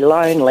it very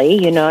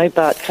lonely,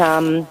 but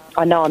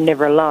I know I'm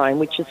never alone,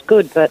 which is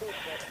good, but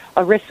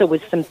I wrestle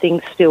with some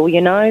things still,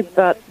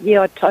 but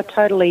yeah, I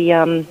totally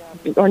am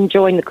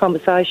enjoying the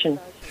conversation.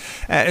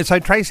 So,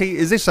 Tracy,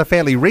 is this a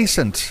fairly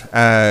recent,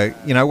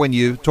 when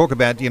you talk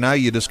about,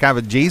 you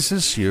discovered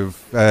Jesus,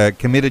 you've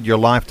committed your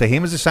life to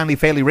Him, is this only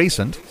fairly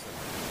recent?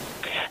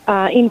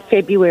 In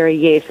February,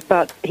 yes,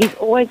 but He's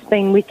always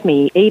been with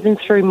me, even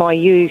through my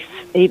youth,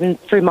 even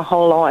through my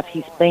whole life.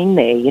 He's been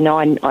there.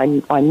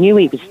 I knew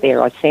He was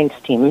there. I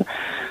sensed Him,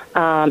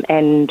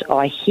 and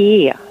I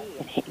hear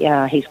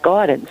His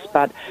guidance.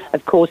 But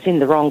of course, in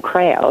the wrong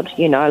crowd,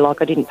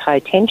 I didn't pay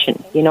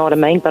attention. You know what I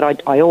mean?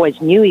 But I always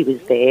knew He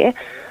was there.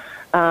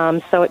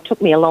 So it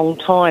took me a long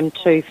time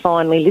to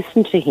finally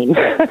listen to Him.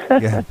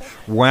 Yeah.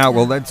 Wow.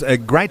 Well, that's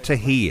great to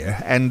hear.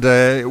 And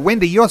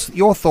Wendy,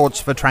 your thoughts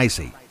for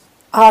Tracy?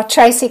 Oh,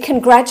 Tracy,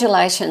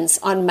 congratulations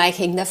on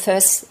making the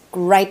first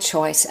great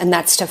choice, and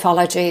that's to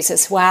follow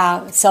Jesus.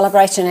 Wow,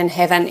 celebration in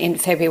heaven in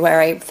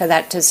February for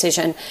that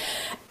decision.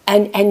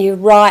 And you're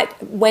right,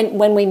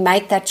 when we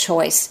make that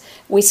choice,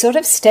 we sort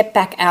of step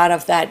back out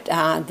of that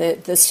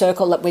the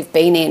circle that we've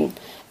been in,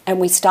 and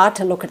we start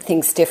to look at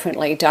things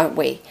differently, don't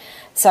we?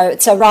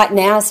 So right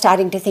now,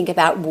 starting to think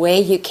about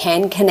where you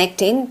can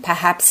connect in,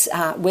 perhaps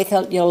with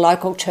your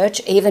local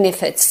church, even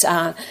if it's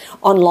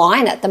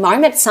online at the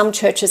moment. Some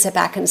churches are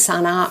back and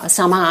some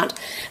aren't.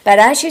 But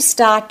as you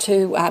start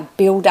to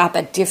build up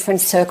a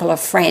different circle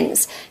of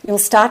friends, you'll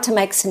start to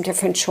make some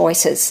different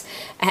choices.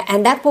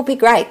 And that will be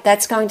great.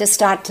 That's going to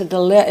start to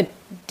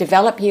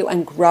develop you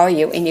and grow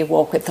you in your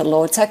walk with the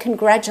Lord. So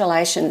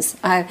congratulations.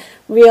 I'm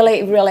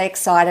really, really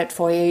excited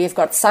for you. You've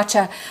got such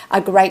a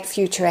great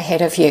future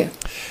ahead of you.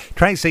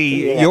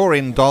 Tracy, you're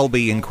in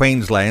Dalby in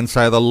Queensland,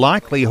 so the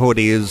likelihood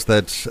is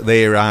that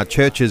there are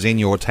churches in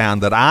your town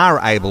that are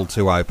able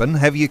to open.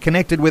 Have you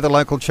connected with a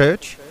local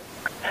church?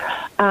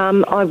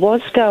 I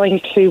was going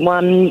to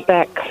one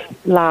back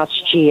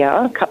last year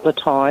a couple of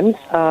times.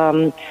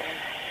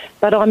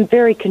 But I'm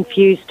very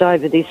confused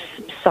over this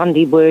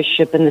Sunday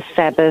worship and the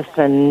Sabbath,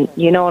 and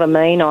you know what I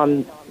mean?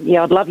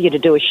 I'd love you to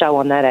do a show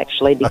on that,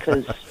 actually,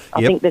 because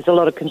I think there's a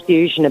lot of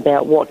confusion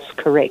about what's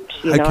correct,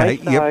 you know?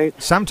 So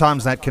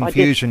sometimes that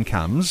confusion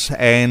comes,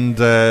 and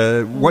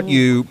what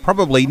you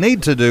probably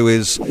need to do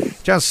is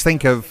just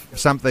think of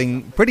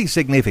something pretty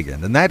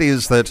significant, and that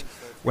is that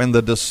when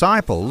the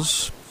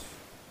disciples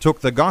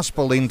took the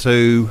gospel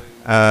into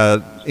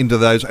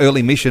those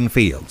early mission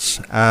fields,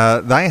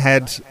 they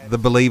had the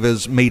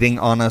believers meeting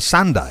on a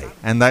Sunday,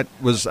 and that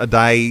was a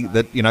day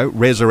that,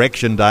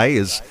 Resurrection Day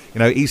is,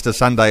 Easter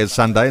Sunday is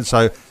Sunday, and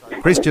so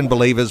Christian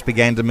believers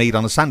began to meet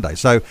on a Sunday.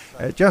 So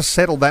just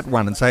settle that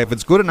one and say, if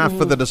it's good enough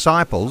for the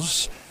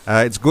disciples,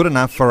 it's good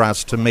enough for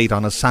us to meet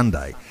on a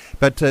Sunday.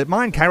 But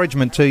my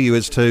encouragement to you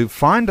is to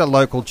find a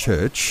local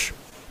church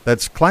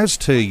that's close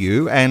to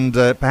you, and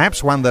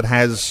perhaps one that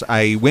has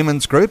a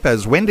women's group,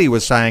 as Wendy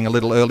was saying a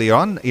little early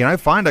on.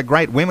 Find a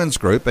great women's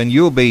group, and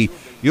you'll be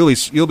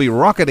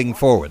rocketing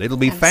forward. It'll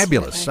be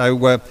fabulous.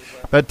 So,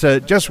 but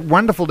just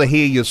wonderful to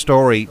hear your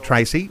story,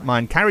 Tracy. My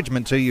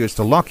encouragement to you is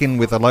to lock in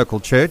with a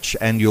local church,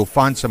 and you'll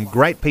find some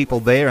great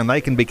people there, and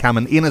they can become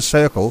an inner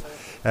circle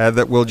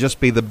that will just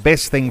be the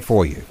best thing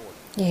for you.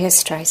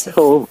 Yes, Tracy.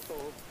 Cool.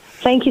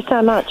 Thank you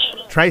so much.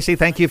 Tracy,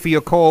 thank you for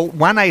your call.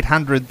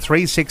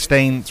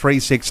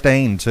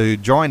 1-800-316-316 to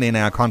join in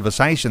our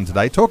conversation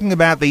today, talking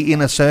about the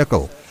inner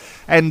circle.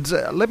 And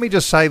let me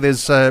just say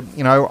there's,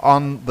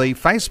 on the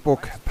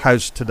Facebook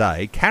post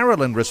today,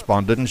 Carolyn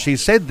responded and she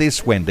said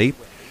this, Wendy: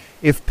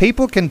 if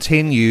people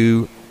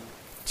continue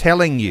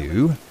telling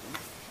you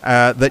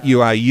that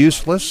you are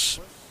useless,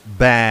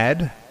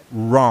 bad,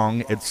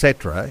 wrong,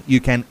 etc., you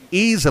can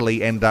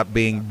easily end up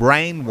being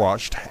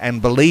brainwashed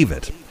and believe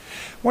it.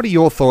 What are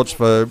your thoughts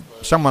for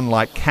someone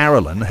like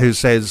Carolyn who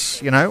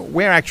says,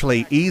 we're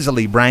actually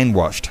easily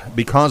brainwashed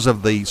because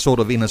of the sort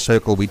of inner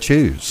circle we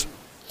choose?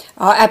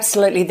 Oh,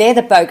 absolutely. They're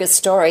the bogus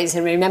stories.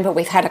 And remember,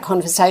 we've had a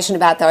conversation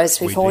about those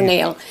before,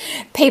 Neil.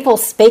 People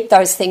speak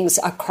those things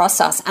across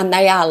us, and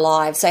they are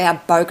lies. They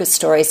are bogus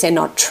stories. They're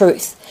not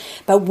truth.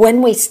 But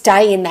when we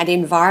stay in that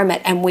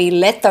environment and we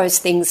let those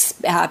things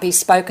be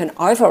spoken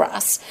over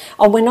us,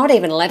 or we're not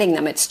even letting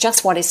them, it's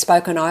just what is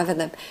spoken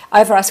over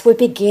us, we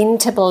begin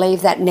to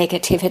believe that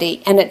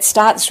negativity, and it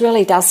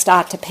really does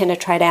start to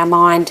penetrate our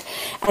mind,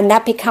 and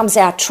that becomes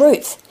our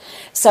truth.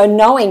 So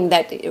knowing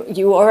that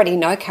you already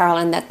know,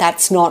 Carolyn, that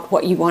that's not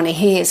what you want to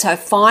hear. So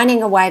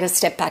finding a way to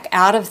step back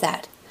out of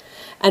that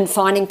and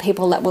finding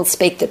people that will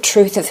speak the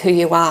truth of who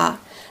you are.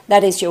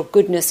 That is your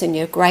goodness and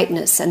your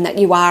greatness, and that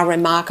you are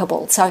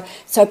remarkable. So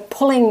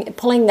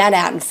pulling that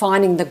out and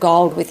finding the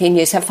gold within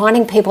you. So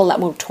finding people that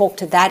will talk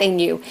to that in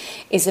you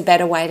is a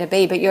better way to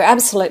be. But you're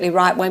absolutely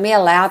right. When we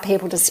allow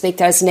people to speak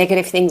those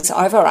negative things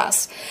over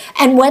us,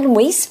 and when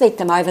we speak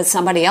them over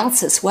somebody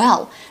else as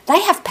well,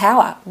 they have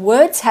power.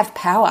 Words have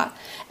power.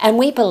 And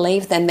we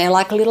believe them. They're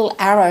like little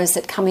arrows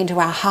that come into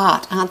our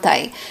heart, aren't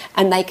they?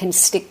 And they can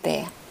stick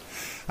there.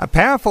 A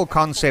powerful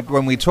concept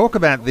when we talk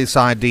about this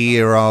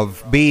idea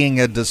of being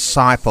a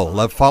disciple,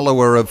 a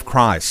follower of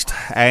Christ,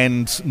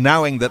 and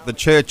knowing that the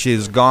church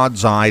is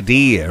God's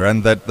idea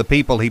and that the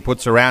people he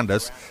puts around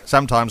us,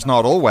 sometimes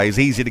not always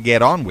easy to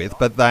get on with,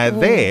 but they're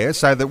there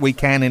so that we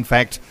can, in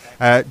fact,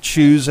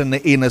 choose an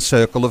inner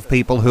circle of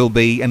people who'll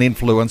be an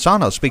influence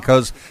on us,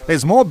 because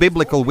there's more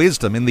biblical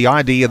wisdom in the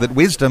idea that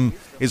wisdom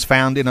is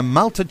found in a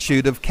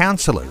multitude of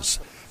counselors.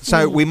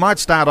 So we might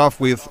start off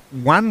with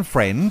one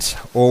friend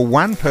or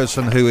one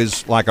person who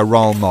is like a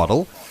role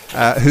model,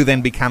 who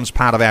then becomes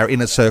part of our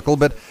inner circle.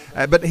 But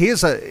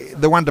here's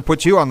the one to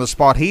put you on the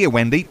spot here,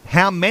 Wendy.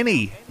 How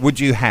many would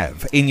you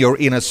have in your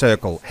inner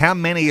circle? How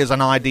many is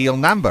an ideal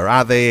number?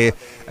 Are there,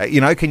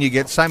 can you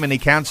get so many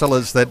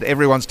counsellors that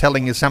everyone's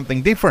telling you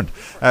something different?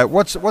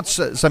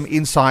 What's some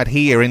insight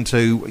here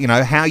into,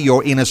 how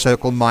your inner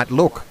circle might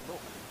look?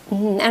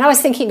 And I was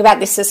thinking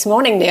about this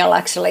morning, Neil,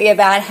 actually,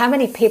 about how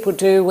many people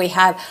do we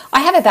have.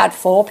 I have about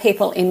 4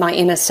 people in my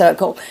inner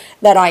circle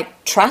that I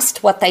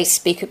trust what they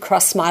speak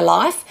across my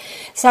life.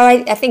 So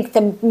I think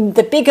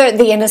the bigger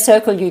the inner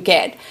circle you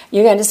get,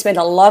 you're going to spend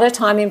a lot of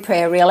time in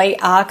prayer really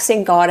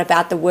asking God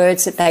about the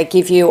words that they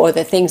give you or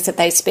the things that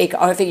they speak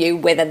over you,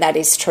 whether that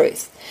is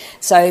truth.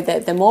 So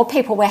the more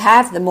people we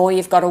have, the more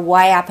you've got to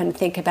weigh up and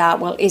think about,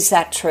 well, is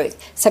that truth?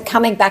 So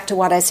coming back to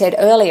what I said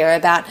earlier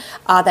about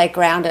are they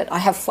grounded? I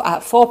have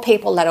 4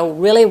 people that are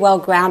really well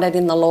grounded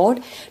in the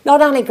Lord.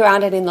 Not only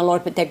grounded in the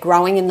Lord, but they're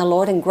growing in the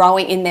Lord and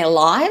growing in their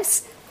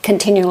lives,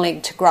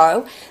 continuing to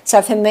grow.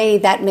 So for me,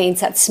 that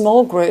means that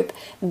small group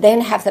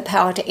then have the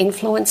power to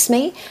influence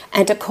me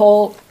and to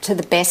call to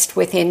the best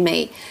within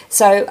me.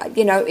 So,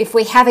 if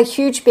we have a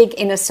huge, big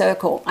inner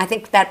circle, I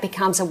think that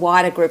becomes a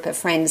wider group of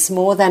friends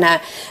more than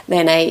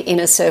a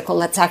inner circle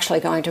that's actually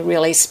going to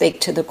really speak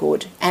to the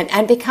good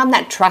and become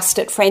that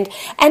trusted friend.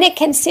 And it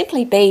can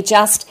simply be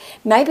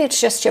maybe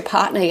it's just your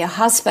partner, your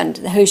husband,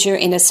 who's your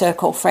inner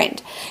circle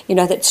friend,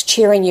 that's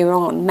cheering you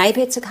on.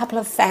 Maybe it's a couple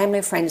of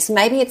family friends.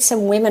 Maybe it's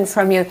some women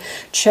from your your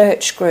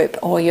church group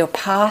or your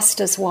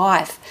pastor's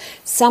wife,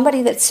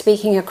 somebody that's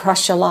speaking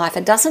across your life.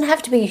 It doesn't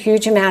have to be a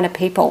huge amount of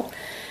people,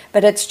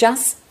 but it's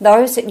just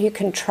those that you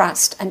can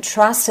trust and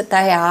trust that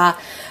they are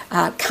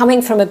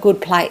coming from a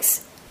good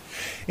place.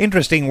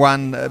 Interesting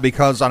one,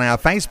 because on our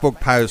Facebook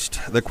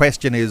post, the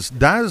question is,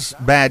 does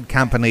bad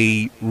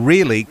company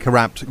really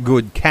corrupt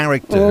good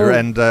character?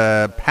 And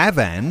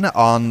Pavan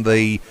on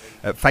the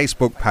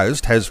Facebook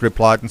post has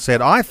replied and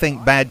said, I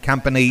think bad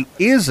company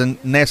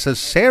isn't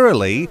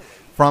necessarily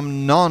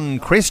from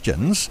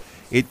non-Christians.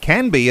 It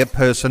can be a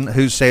person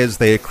who says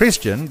they're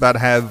Christian but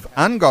have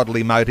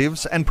ungodly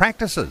motives and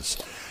practices.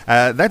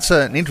 That's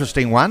an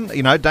interesting one.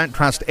 You know, don't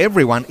trust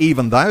everyone,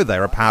 even though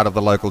they're a part of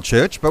the local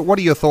church. But what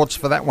are your thoughts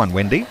for that one,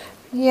 Wendy?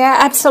 Yeah,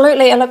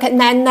 absolutely. Look, and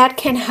that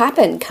can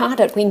happen, can't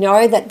it? We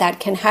know that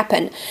can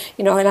happen.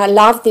 You know, and I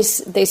love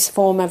this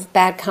form of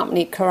bad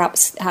company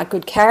corrupts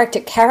good character.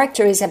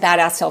 Character is about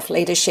our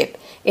self-leadership.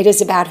 It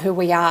is about who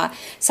we are.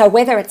 So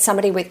whether it's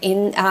somebody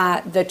within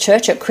the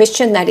church, a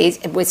Christian that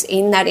was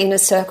in that inner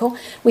circle,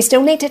 we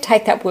still need to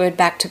take that word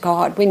back to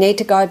God. We need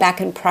to go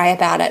back and pray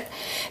about it,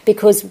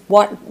 because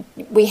what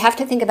we have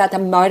to think about the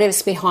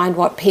motives behind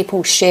what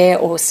people share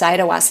or say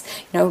to us.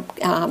 You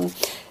know,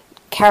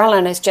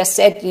 Carolyn has just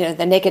said, you know,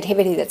 the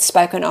negativity that's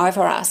spoken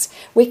over us.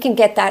 We can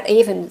get that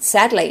even,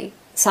 sadly,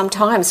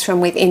 sometimes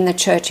from within the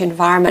church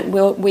environment.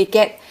 We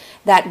get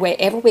that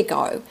wherever we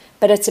go,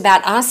 but it's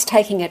about us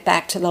taking it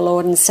back to the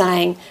Lord and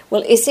saying,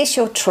 well, is this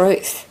your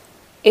truth?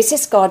 Is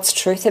this God's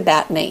truth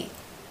about me?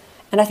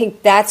 And I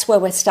think that's where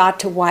we start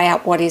to weigh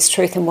up what is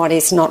truth and what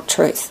is not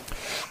truth.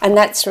 And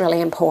that's really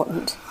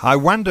important. I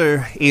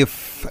wonder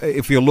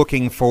if you're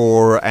looking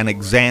for an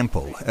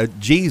example,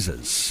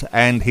 Jesus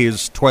and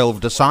his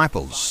 12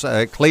 disciples,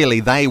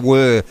 clearly they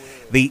were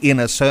the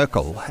inner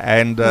circle.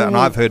 And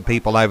I've heard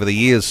people over the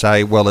years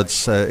say, well,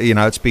 it's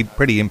been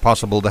pretty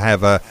impossible to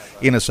have a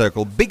inner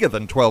circle bigger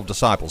than 12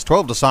 disciples.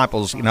 12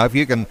 disciples, you know, if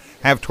you can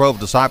have 12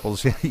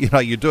 disciples, you know,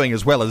 you're doing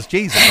as well as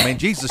Jesus. I mean,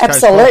 Jesus chose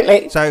 12.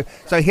 Absolutely.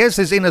 So here's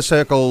his inner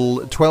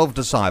circle, 12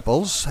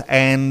 disciples,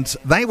 and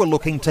they were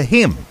looking to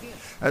him.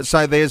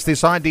 So there's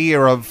this idea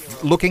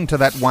of looking to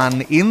that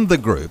one in the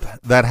group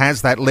that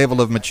has that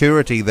level of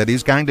maturity that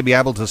is going to be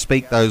able to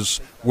speak those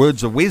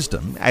words of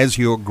wisdom as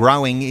you're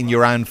growing in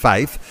your own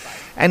faith.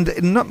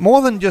 And not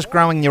more than just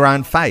growing in your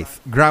own faith,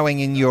 growing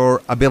in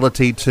your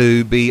ability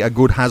to be a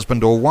good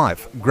husband or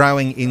wife,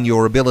 growing in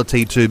your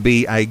ability to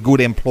be a good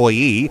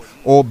employee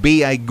or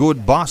be a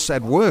good boss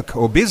at work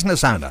or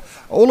business owner.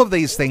 All of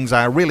these things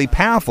are really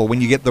powerful when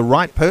you get the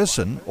right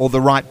person or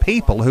the right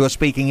people who are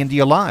speaking into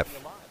your life.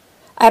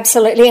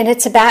 Absolutely, and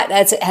it's about,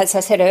 as I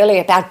said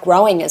earlier, about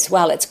growing as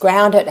well. It's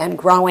grounded and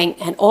growing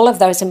and all of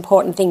those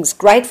important things,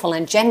 grateful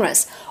and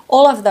generous.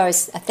 All of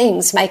those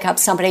things make up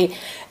somebody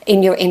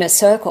in your inner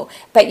circle.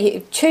 But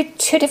two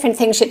different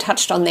things you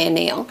touched on there,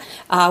 Neil.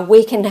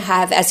 We can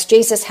have, as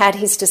Jesus had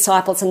his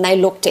disciples and they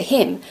looked to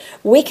him,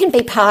 we can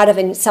be part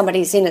of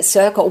somebody's inner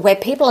circle where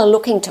people are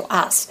looking to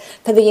us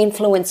for the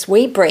influence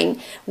we bring,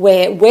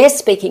 where we're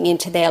speaking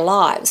into their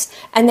lives.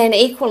 And then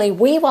equally,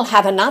 we will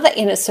have another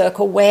inner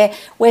circle where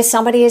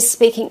somebody is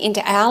speaking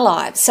into our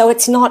lives. So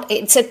it's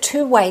a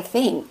two-way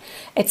thing.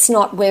 It's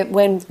not,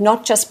 we're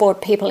not just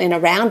brought people in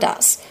around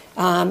us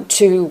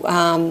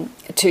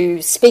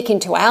to speak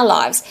into our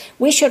lives.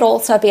 We should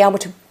also be able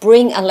to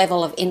bring a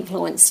level of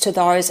influence to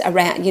those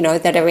around, you know,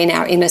 that are in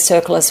our inner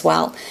circle as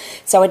well.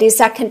 So it is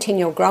that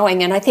continual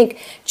growing. And I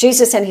think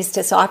Jesus and his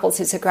disciples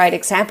is a great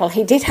example.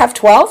 He did have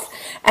 12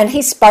 and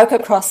he spoke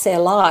across their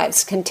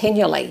lives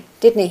continually,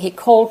 didn't he? He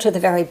called to the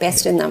very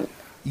best in them.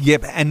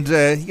 Yep, and,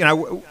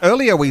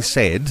 earlier we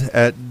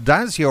said,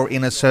 does your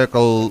inner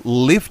circle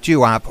lift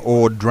you up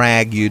or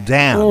drag you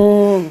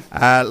down?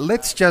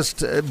 Let's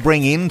just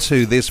bring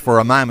into this for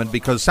a moment,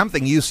 because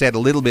something you said a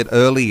little bit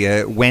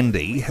earlier,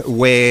 Wendy,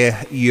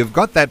 where you've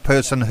got that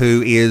person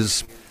who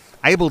is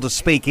able to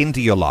speak into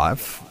your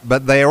life,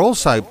 but they're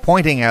also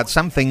pointing out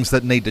some things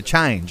that need to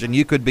change, and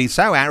you could be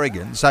so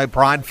arrogant, so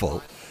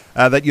prideful,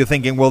 that you're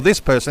thinking, well,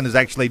 this person is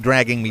actually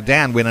dragging me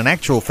down, when in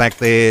actual fact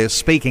they're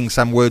speaking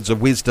some words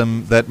of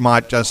wisdom that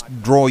might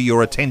just draw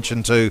your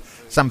attention to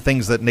some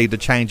things that need to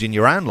change in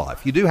your own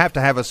life. You do have to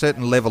have a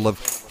certain level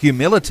of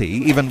humility,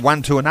 even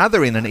one to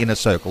another in an inner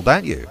circle,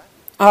 don't you?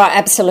 Oh,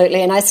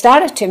 absolutely. And I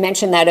started to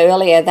mention that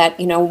earlier, that,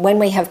 you know, when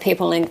we have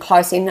people in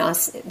close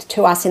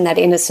to us in that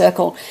inner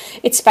circle,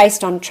 it's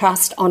based on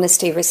trust,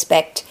 honesty,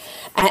 respect,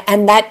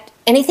 and that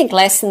anything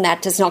less than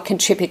that does not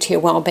contribute to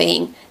your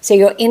well-being. So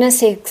your inner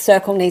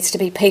circle needs to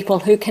be people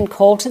who can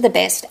call to the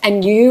best,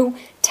 and you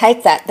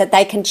take that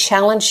they can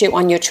challenge you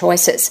on your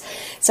choices.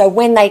 So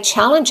when they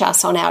challenge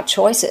us on our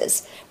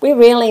choices, we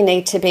really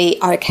need to be,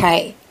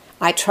 okay,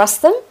 I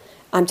trust them.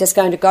 I'm just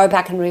going to go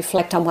back and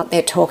reflect on what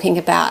they're talking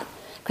about.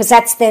 Because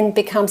that's then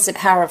becomes the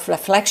power of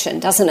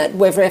reflection, doesn't it?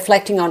 We're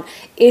reflecting on,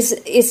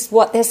 is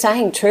what they're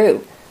saying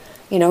true?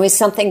 You know, is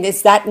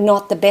that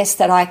not the best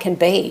that I can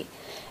be?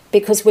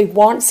 because we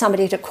want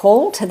somebody to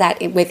call to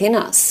that within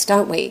us,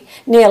 don't we?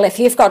 Neil, if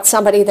you've got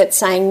somebody that's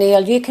saying,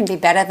 Neil, you can be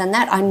better than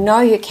that, I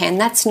know you can,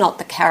 that's not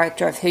the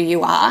character of who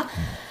you are,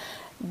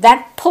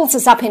 that pulls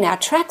us up in our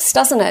tracks,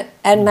 doesn't it?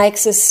 And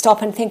makes us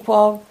stop and think,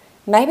 well,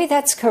 maybe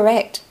that's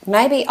correct.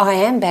 Maybe I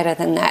am better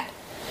than that.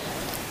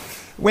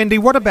 Wendy,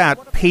 what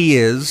about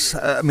peers?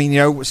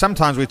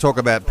 Sometimes we talk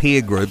about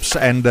peer groups,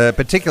 and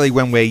particularly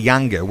when we're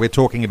younger, we're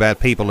talking about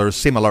people who are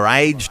similar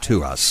age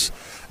to us.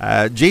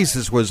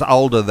 Jesus was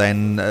older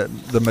than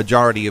the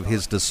majority of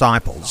his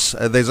disciples.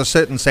 There's a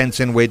certain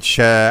sense in which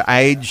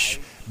age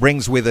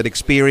brings with it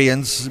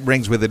experience,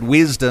 brings with it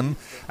wisdom.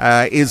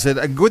 Is it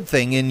a good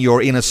thing in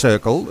your inner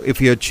circle, if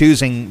you're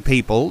choosing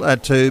people,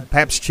 to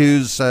perhaps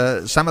choose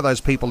some of those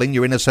people in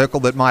your inner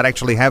circle that might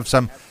actually have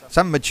some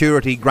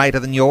maturity greater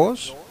than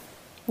yours?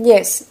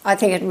 Yes, I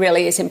think it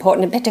really is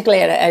important, and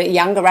particularly at a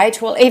younger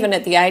age, well, even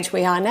at the age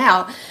we are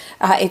now,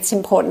 it's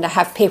important to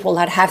have people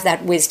that have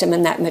that wisdom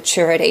and that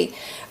maturity.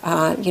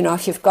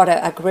 If you've got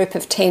a group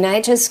of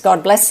teenagers,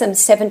 God bless them,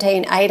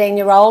 17,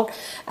 18-year-old,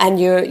 and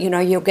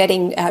you're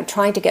getting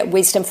trying to get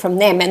wisdom from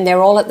them, and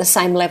they're all at the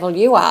same level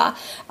you are,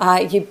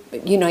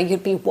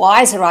 you'd be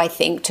wiser, I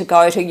think, to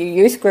go to your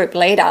youth group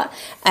leader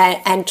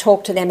and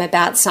talk to them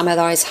about some of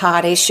those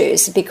hard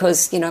issues,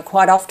 because,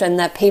 quite often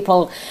the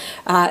people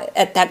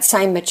at that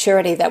same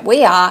maturity that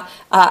we are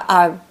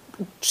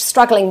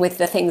struggling with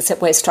the things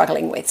that we're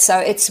struggling with. So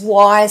it's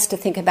wise to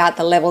think about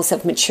the levels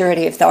of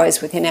maturity of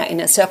those within our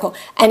inner circle.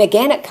 And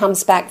again, it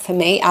comes back for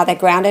me, are they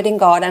grounded in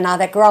God and are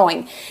they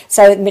growing?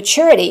 So with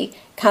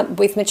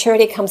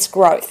maturity comes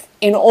growth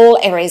in all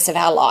areas of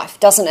our life,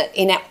 doesn't it?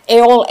 In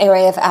all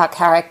area of our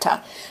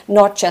character,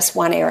 not just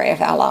one area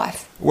of our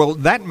life. Well,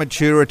 that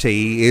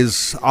maturity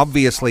is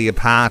obviously a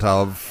part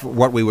of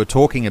what we were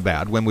talking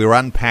about when we were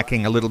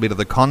unpacking a little bit of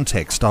the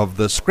context of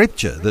the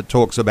scripture that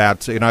talks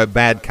about,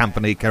 bad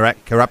company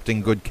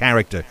corrupting good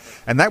character.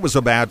 And that was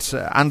about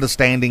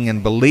understanding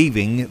and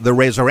believing the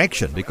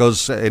resurrection.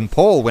 Because in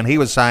Paul, when he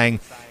was saying,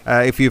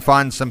 if you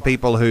find some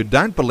people who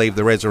don't believe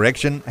the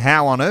resurrection,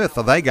 how on earth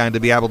are they going to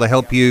be able to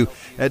help you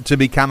to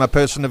become a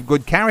person of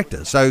good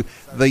character? So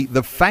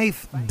the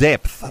faith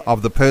depth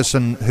of the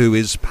person who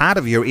is part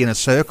of your inner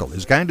circle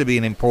is going to be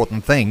an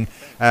important thing,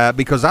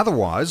 because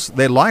otherwise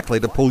they're likely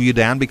to pull you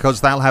down,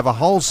 because they'll have a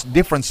whole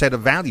different set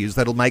of values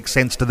that'll make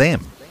sense to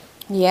them.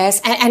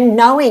 Yes, and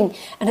knowing,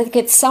 and I think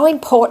it's so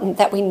important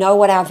that we know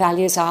what our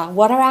values are.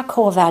 What are our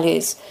core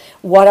values?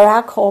 What are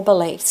our core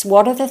beliefs?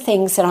 What are the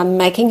things that I'm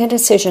making a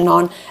decision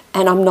on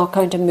and I'm not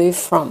going to move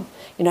from?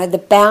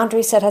 The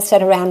boundaries that I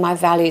set around my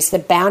values, the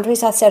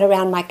boundaries I set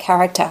around my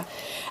character.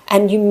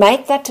 And you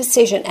make that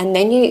decision, and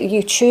then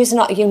you choose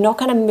you're not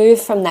going to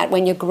move from that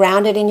when you're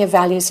grounded in your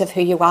values of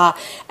who you are.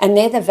 And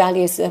they're the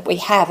values that we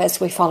have as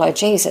we follow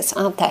Jesus,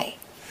 aren't they?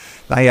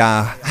 They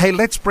are. Hey,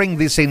 let's bring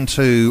this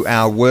into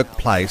our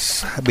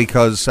workplace,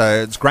 because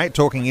it's great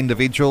talking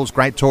individuals,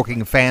 great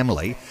talking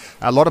family.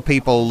 A lot of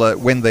people,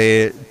 when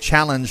they're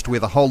challenged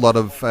with a whole lot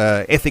of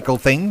ethical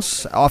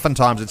things,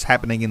 oftentimes it's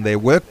happening in their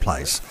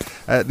workplace.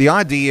 The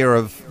idea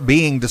of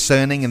being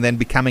discerning and then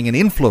becoming an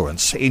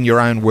influence in your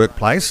own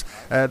workplace,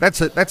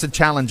 that's a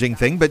challenging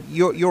thing, but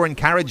you're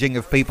encouraging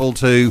of people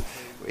to,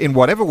 in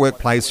whatever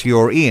workplace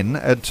you're in,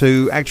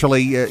 to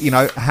actually,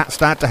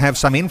 start to have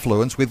some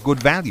influence with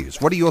good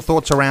values. What are your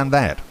thoughts around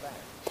that?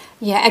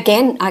 Yeah,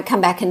 again, I come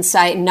back and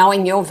say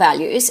knowing your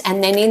values,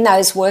 and then in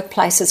those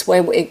workplaces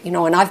where,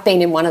 and I've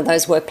been in one of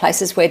those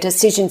workplaces where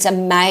decisions are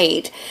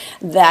made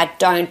that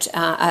don't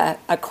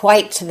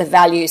equate to the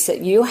values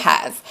that you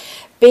have,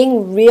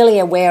 being really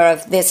aware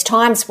of, there's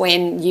times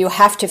when you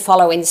have to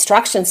follow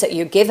instructions that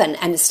you're given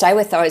and stay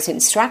with those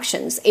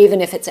instructions,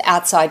 even if it's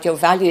outside your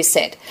value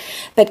set.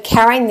 But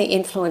carrying the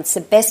influence,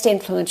 the best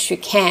influence you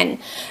can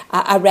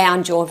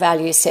around your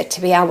value set, to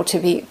be able to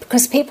be,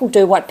 because people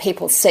do what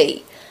people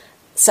see.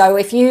 So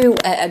if you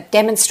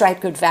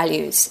demonstrate good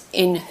values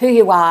in who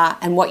you are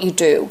and what you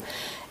do,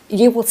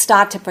 you will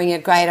start to bring a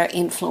greater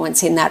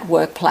influence in that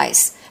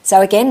workplace.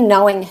 So again,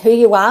 knowing who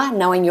you are,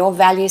 knowing your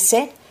value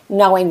set,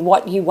 knowing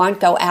what you won't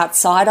go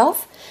outside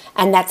of,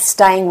 and that's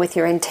staying with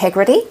your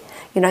integrity.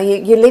 You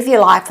live your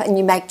life and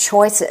you make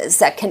choices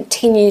that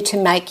continue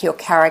to make your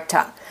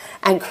character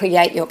and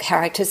create your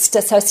character.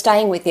 So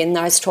staying within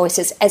those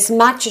choices as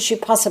much as you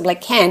possibly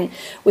can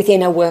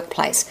within a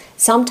workplace.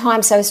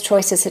 Sometimes those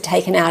choices are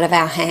taken out of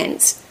our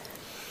hands,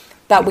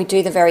 but we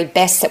do the very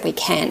best that we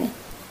can.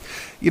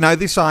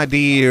 This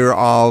idea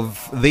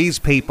of these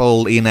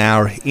people in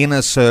our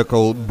inner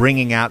circle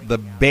bringing out the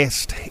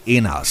best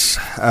in us,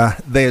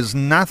 there's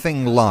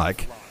nothing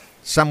like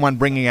someone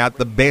bringing out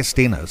the best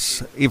in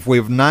us if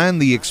we've known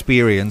the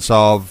experience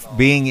of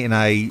being in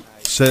a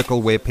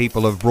circle where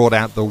people have brought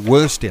out the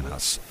worst in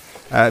us,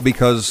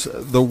 because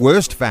the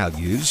worst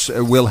values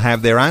will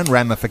have their own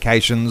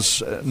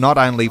ramifications, not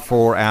only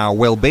for our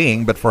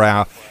well-being but for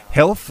our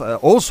health.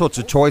 All sorts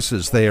of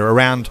choices there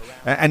around,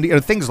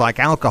 and things like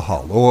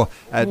alcohol or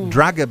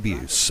drug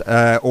abuse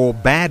or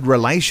bad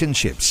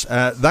relationships,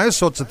 those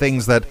sorts of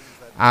things that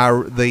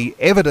are the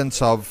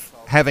evidence of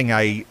having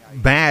a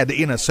bad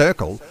inner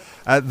circle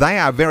they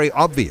are very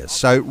obvious.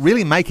 So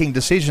really making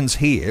decisions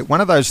here,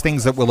 one of those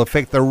things that will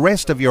affect the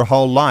rest of your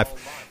whole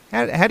life.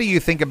 How do you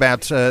think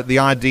about the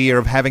idea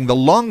of having the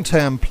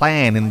long-term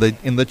plan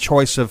in the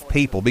choice of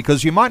people?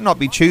 Because you might not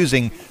be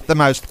choosing the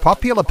most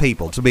popular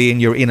people to be in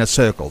your inner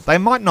circle. They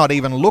might not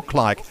even look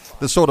like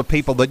the sort of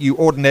people that you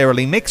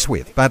ordinarily mix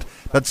with. But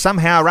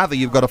somehow or other,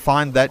 you've got to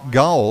find that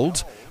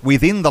gold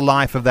within the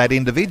life of that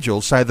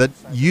individual so that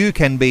you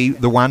can be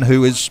the one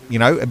who is,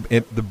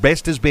 the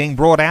best is being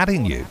brought out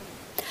in you.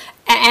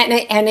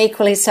 And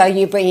equally so,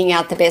 you bringing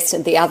out the best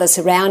of the others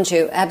around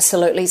you,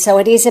 absolutely. So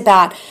it is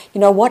about,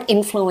 what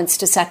influence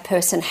does that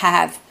person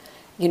have?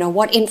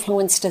 What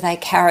influence do they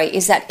carry?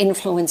 Is that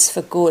influence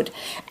for good?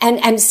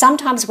 And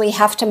sometimes we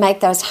have to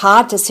make those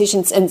hard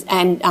decisions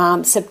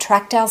and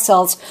subtract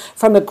ourselves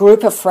from a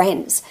group of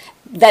friends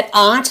that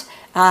aren't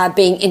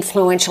being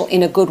influential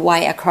in a good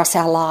way across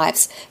our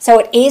lives. So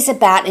it is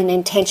about an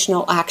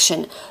intentional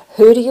action.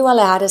 Who do you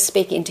allow to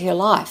speak into your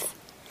life?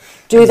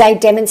 Do they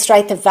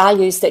demonstrate the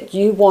values that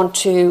you want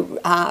to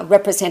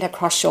represent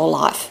across your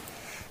life?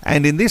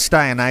 And in this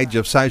day and age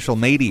of social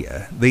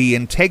media, the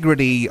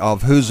integrity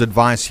of whose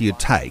advice you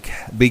take,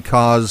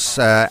 because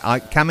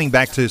coming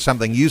back to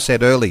something you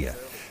said earlier,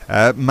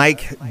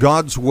 make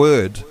God's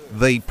word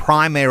the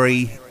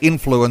primary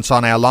influence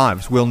on our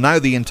lives. We'll know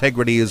the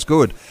integrity is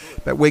good,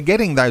 but we're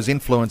getting those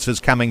influences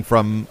coming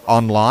from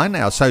online,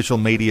 our social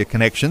media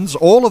connections,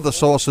 all of the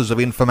sources of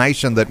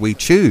information that we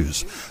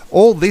choose.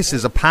 All this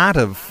is a part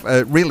of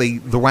really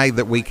the way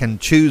that we can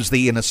choose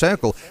the inner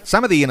circle.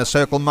 Some of the inner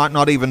circle might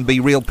not even be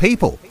real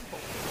people.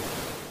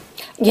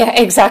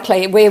 Yeah,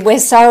 exactly. We're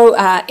so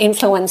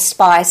influenced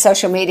by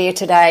social media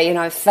today,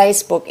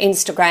 Facebook,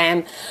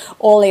 Instagram,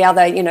 all the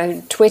other,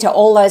 Twitter,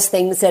 all those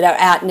things that are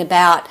out and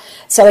about.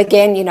 So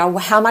again,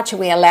 how much are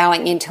we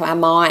allowing into our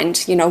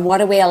mind? What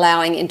are we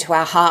allowing into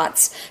our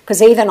hearts?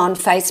 Because even on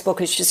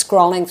Facebook, as you're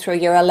scrolling through,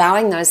 you're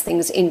allowing those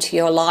things into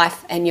your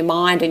life and your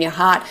mind and your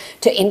heart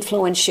to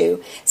influence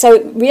you.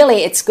 So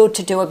really, it's good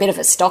to do a bit of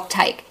a stock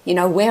take.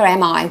 Where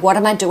am I? What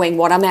am I doing?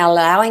 What am I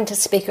allowing to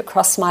speak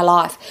across my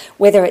life?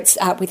 Whether it's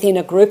within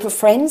a group of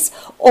friends,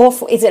 or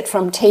is it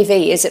from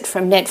TV? Is it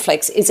from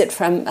Netflix? Is it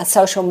from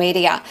social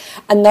media?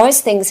 And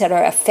those things that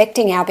are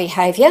affecting our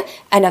behaviour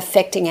and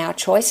affecting our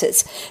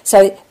choices.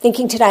 So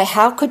thinking today,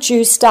 how could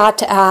you start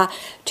to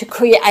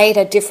create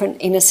a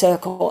different inner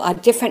circle, a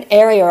different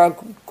area or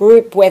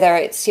group, whether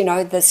it's,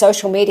 the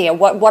social media,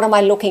 what am I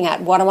looking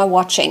at? What am I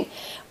watching?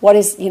 What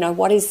is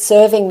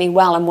serving me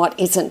well and what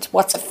isn't?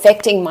 What's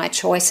affecting my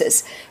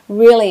choices?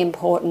 Really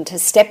important to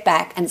step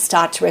back and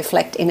start to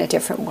reflect in a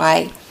different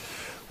way.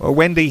 Well,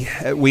 Wendy,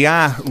 we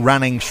are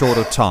running short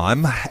of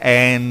time,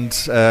 and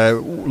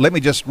let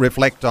me just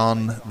reflect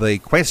on the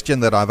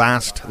question that I've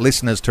asked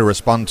listeners to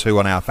respond to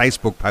on our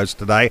Facebook post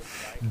today.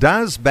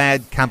 Does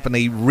bad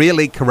company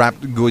really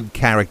corrupt good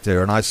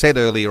character? And I said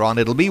earlier on,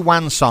 it'll be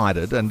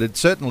one-sided, and it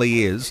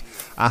certainly is.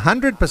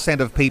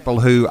 100% of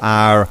people who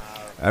are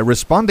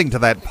responding to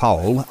that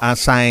poll are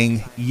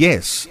saying,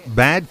 yes,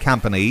 bad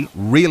company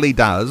really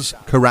does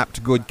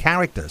corrupt good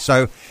character.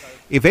 So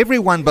if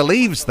everyone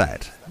believes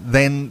that,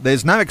 then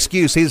there's no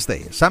excuse, is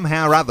there?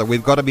 Somehow or other,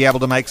 we've got to be able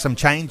to make some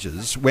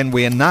changes when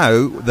we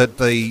know that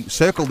the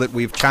circle that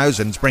we've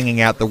chosen is bringing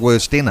out the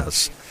worst in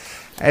us.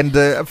 And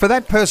for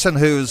that person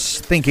who's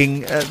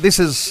thinking, this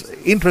is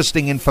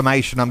interesting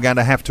information, I'm going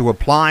to have to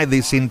apply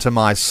this into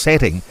my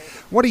setting,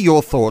 what are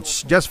your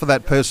thoughts just for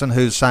that person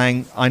who's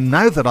saying, I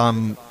know that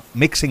I'm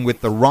mixing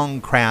with the wrong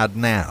crowd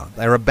now.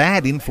 They're a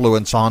bad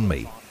influence on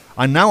me.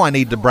 I know I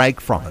need to break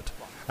from it.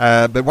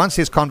 But once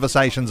this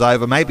conversation's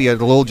over, maybe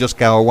it'll all just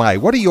go away.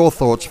 What are your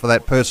thoughts for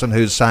that person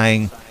who's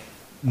saying,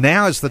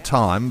 now is the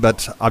time,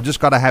 but I've just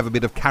got to have a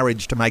bit of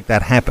courage to make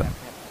that happen?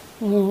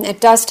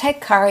 It does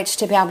take courage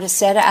to be able to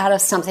step out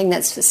of something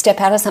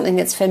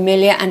that's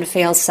familiar and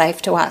feels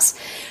safe to us.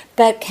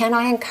 But can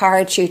I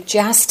encourage you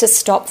just to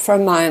stop for a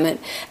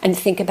moment and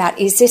think about,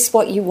 is this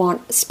what you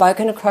want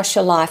spoken across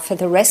your life for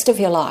the rest of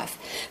your life?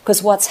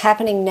 Because what's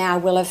happening now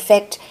will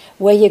affect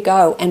where you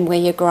go and where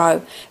you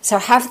grow. So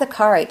have the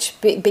courage,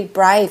 be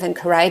brave and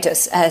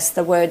courageous, as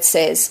the word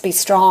says. Be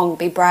strong,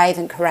 be brave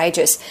and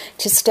courageous,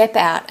 to step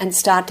out and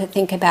start to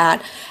think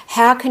about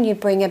how can you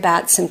bring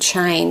about some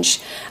change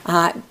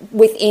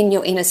within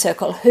your inner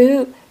circle.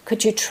 Who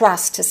could you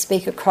trust to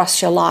speak across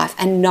your life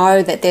and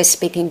know that they're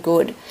speaking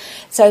good?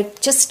 So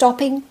just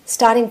starting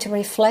to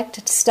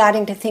reflect,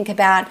 starting to think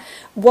about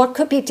what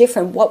could be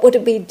different, what would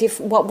it be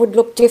different, what would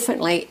look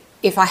differently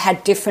if I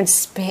had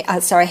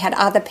had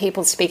other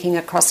people speaking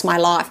across my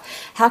life.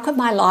 How could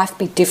my life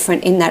be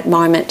different in that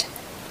moment?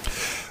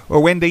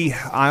 Well, Wendy,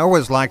 I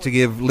always like to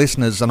give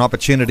listeners an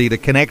opportunity to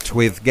connect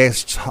with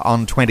guests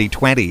on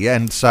 2020,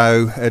 and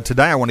so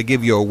today I want to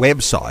give you a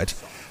website,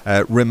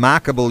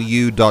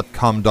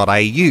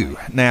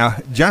 remarkableyou.com.au. Now,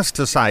 just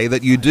to say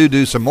that you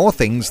do some more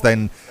things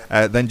than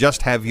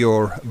just have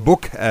your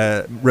book,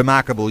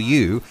 Remarkable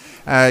You.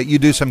 you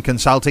do some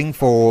consulting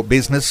for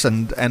business,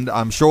 and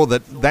I'm sure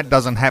that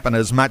doesn't happen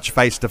as much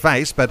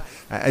face-to-face, but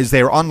is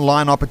there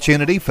online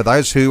opportunity for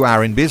those who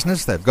are in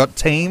business? They've got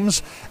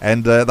teams,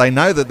 and they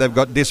know that they've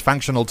got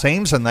dysfunctional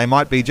teams, and they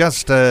might be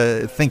just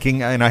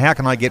thinking, how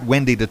can I get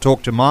Wendy to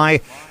talk to my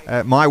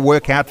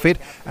work outfit?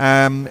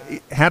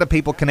 How do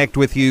people connect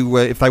with you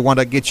if they want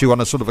to get you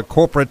on a sort of a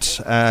corporate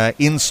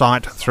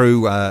insight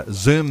through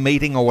Zoom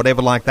meeting or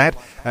whatever like that?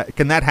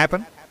 Can that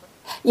happen?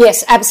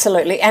 Yes,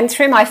 absolutely. And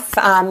through my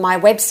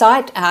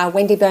website,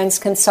 Wendy Burns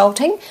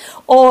Consulting,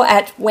 or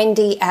at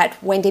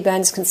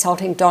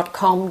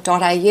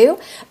wendy@wendyburnsconsulting.com.au.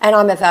 And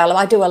I'm available.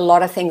 I do a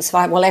lot of things.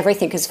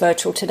 Everything is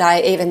virtual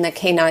today. Even the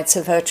keynotes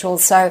are virtual.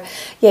 So,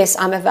 yes,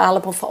 I'm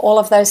available for all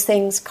of those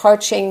things,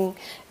 coaching,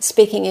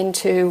 speaking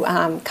into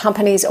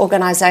companies,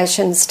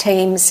 organisations,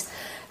 teams.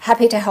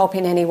 Happy to help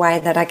in any way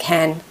that I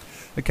can.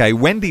 Okay,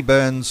 Wendy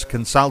Burns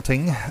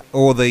Consulting,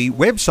 or the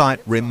website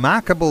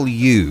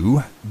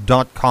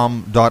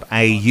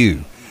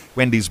remarkableyou.com.au.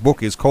 Wendy's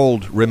book is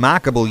called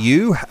Remarkable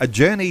You, A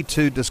Journey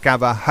to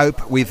Discover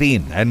Hope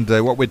Within. And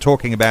what we're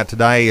talking about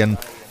today in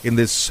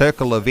this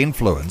circle of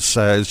influence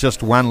is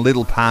just one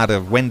little part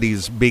of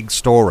Wendy's big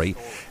story.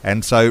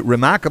 And so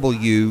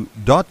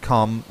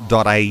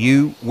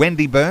remarkableyou.com.au.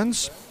 Wendy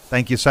Burns,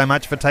 thank you so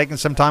much for taking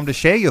some time to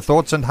share your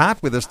thoughts and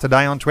heart with us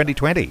today on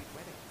 2020.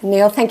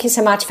 Neil, thank you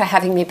so much for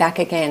having me back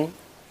again.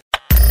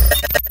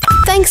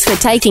 Thanks for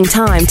taking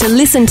time to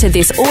listen to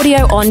this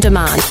audio on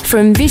demand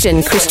from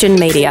Vision Christian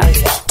Media.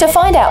 To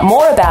find out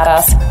more about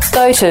us,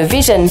 go to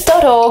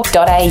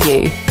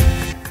vision.org.au.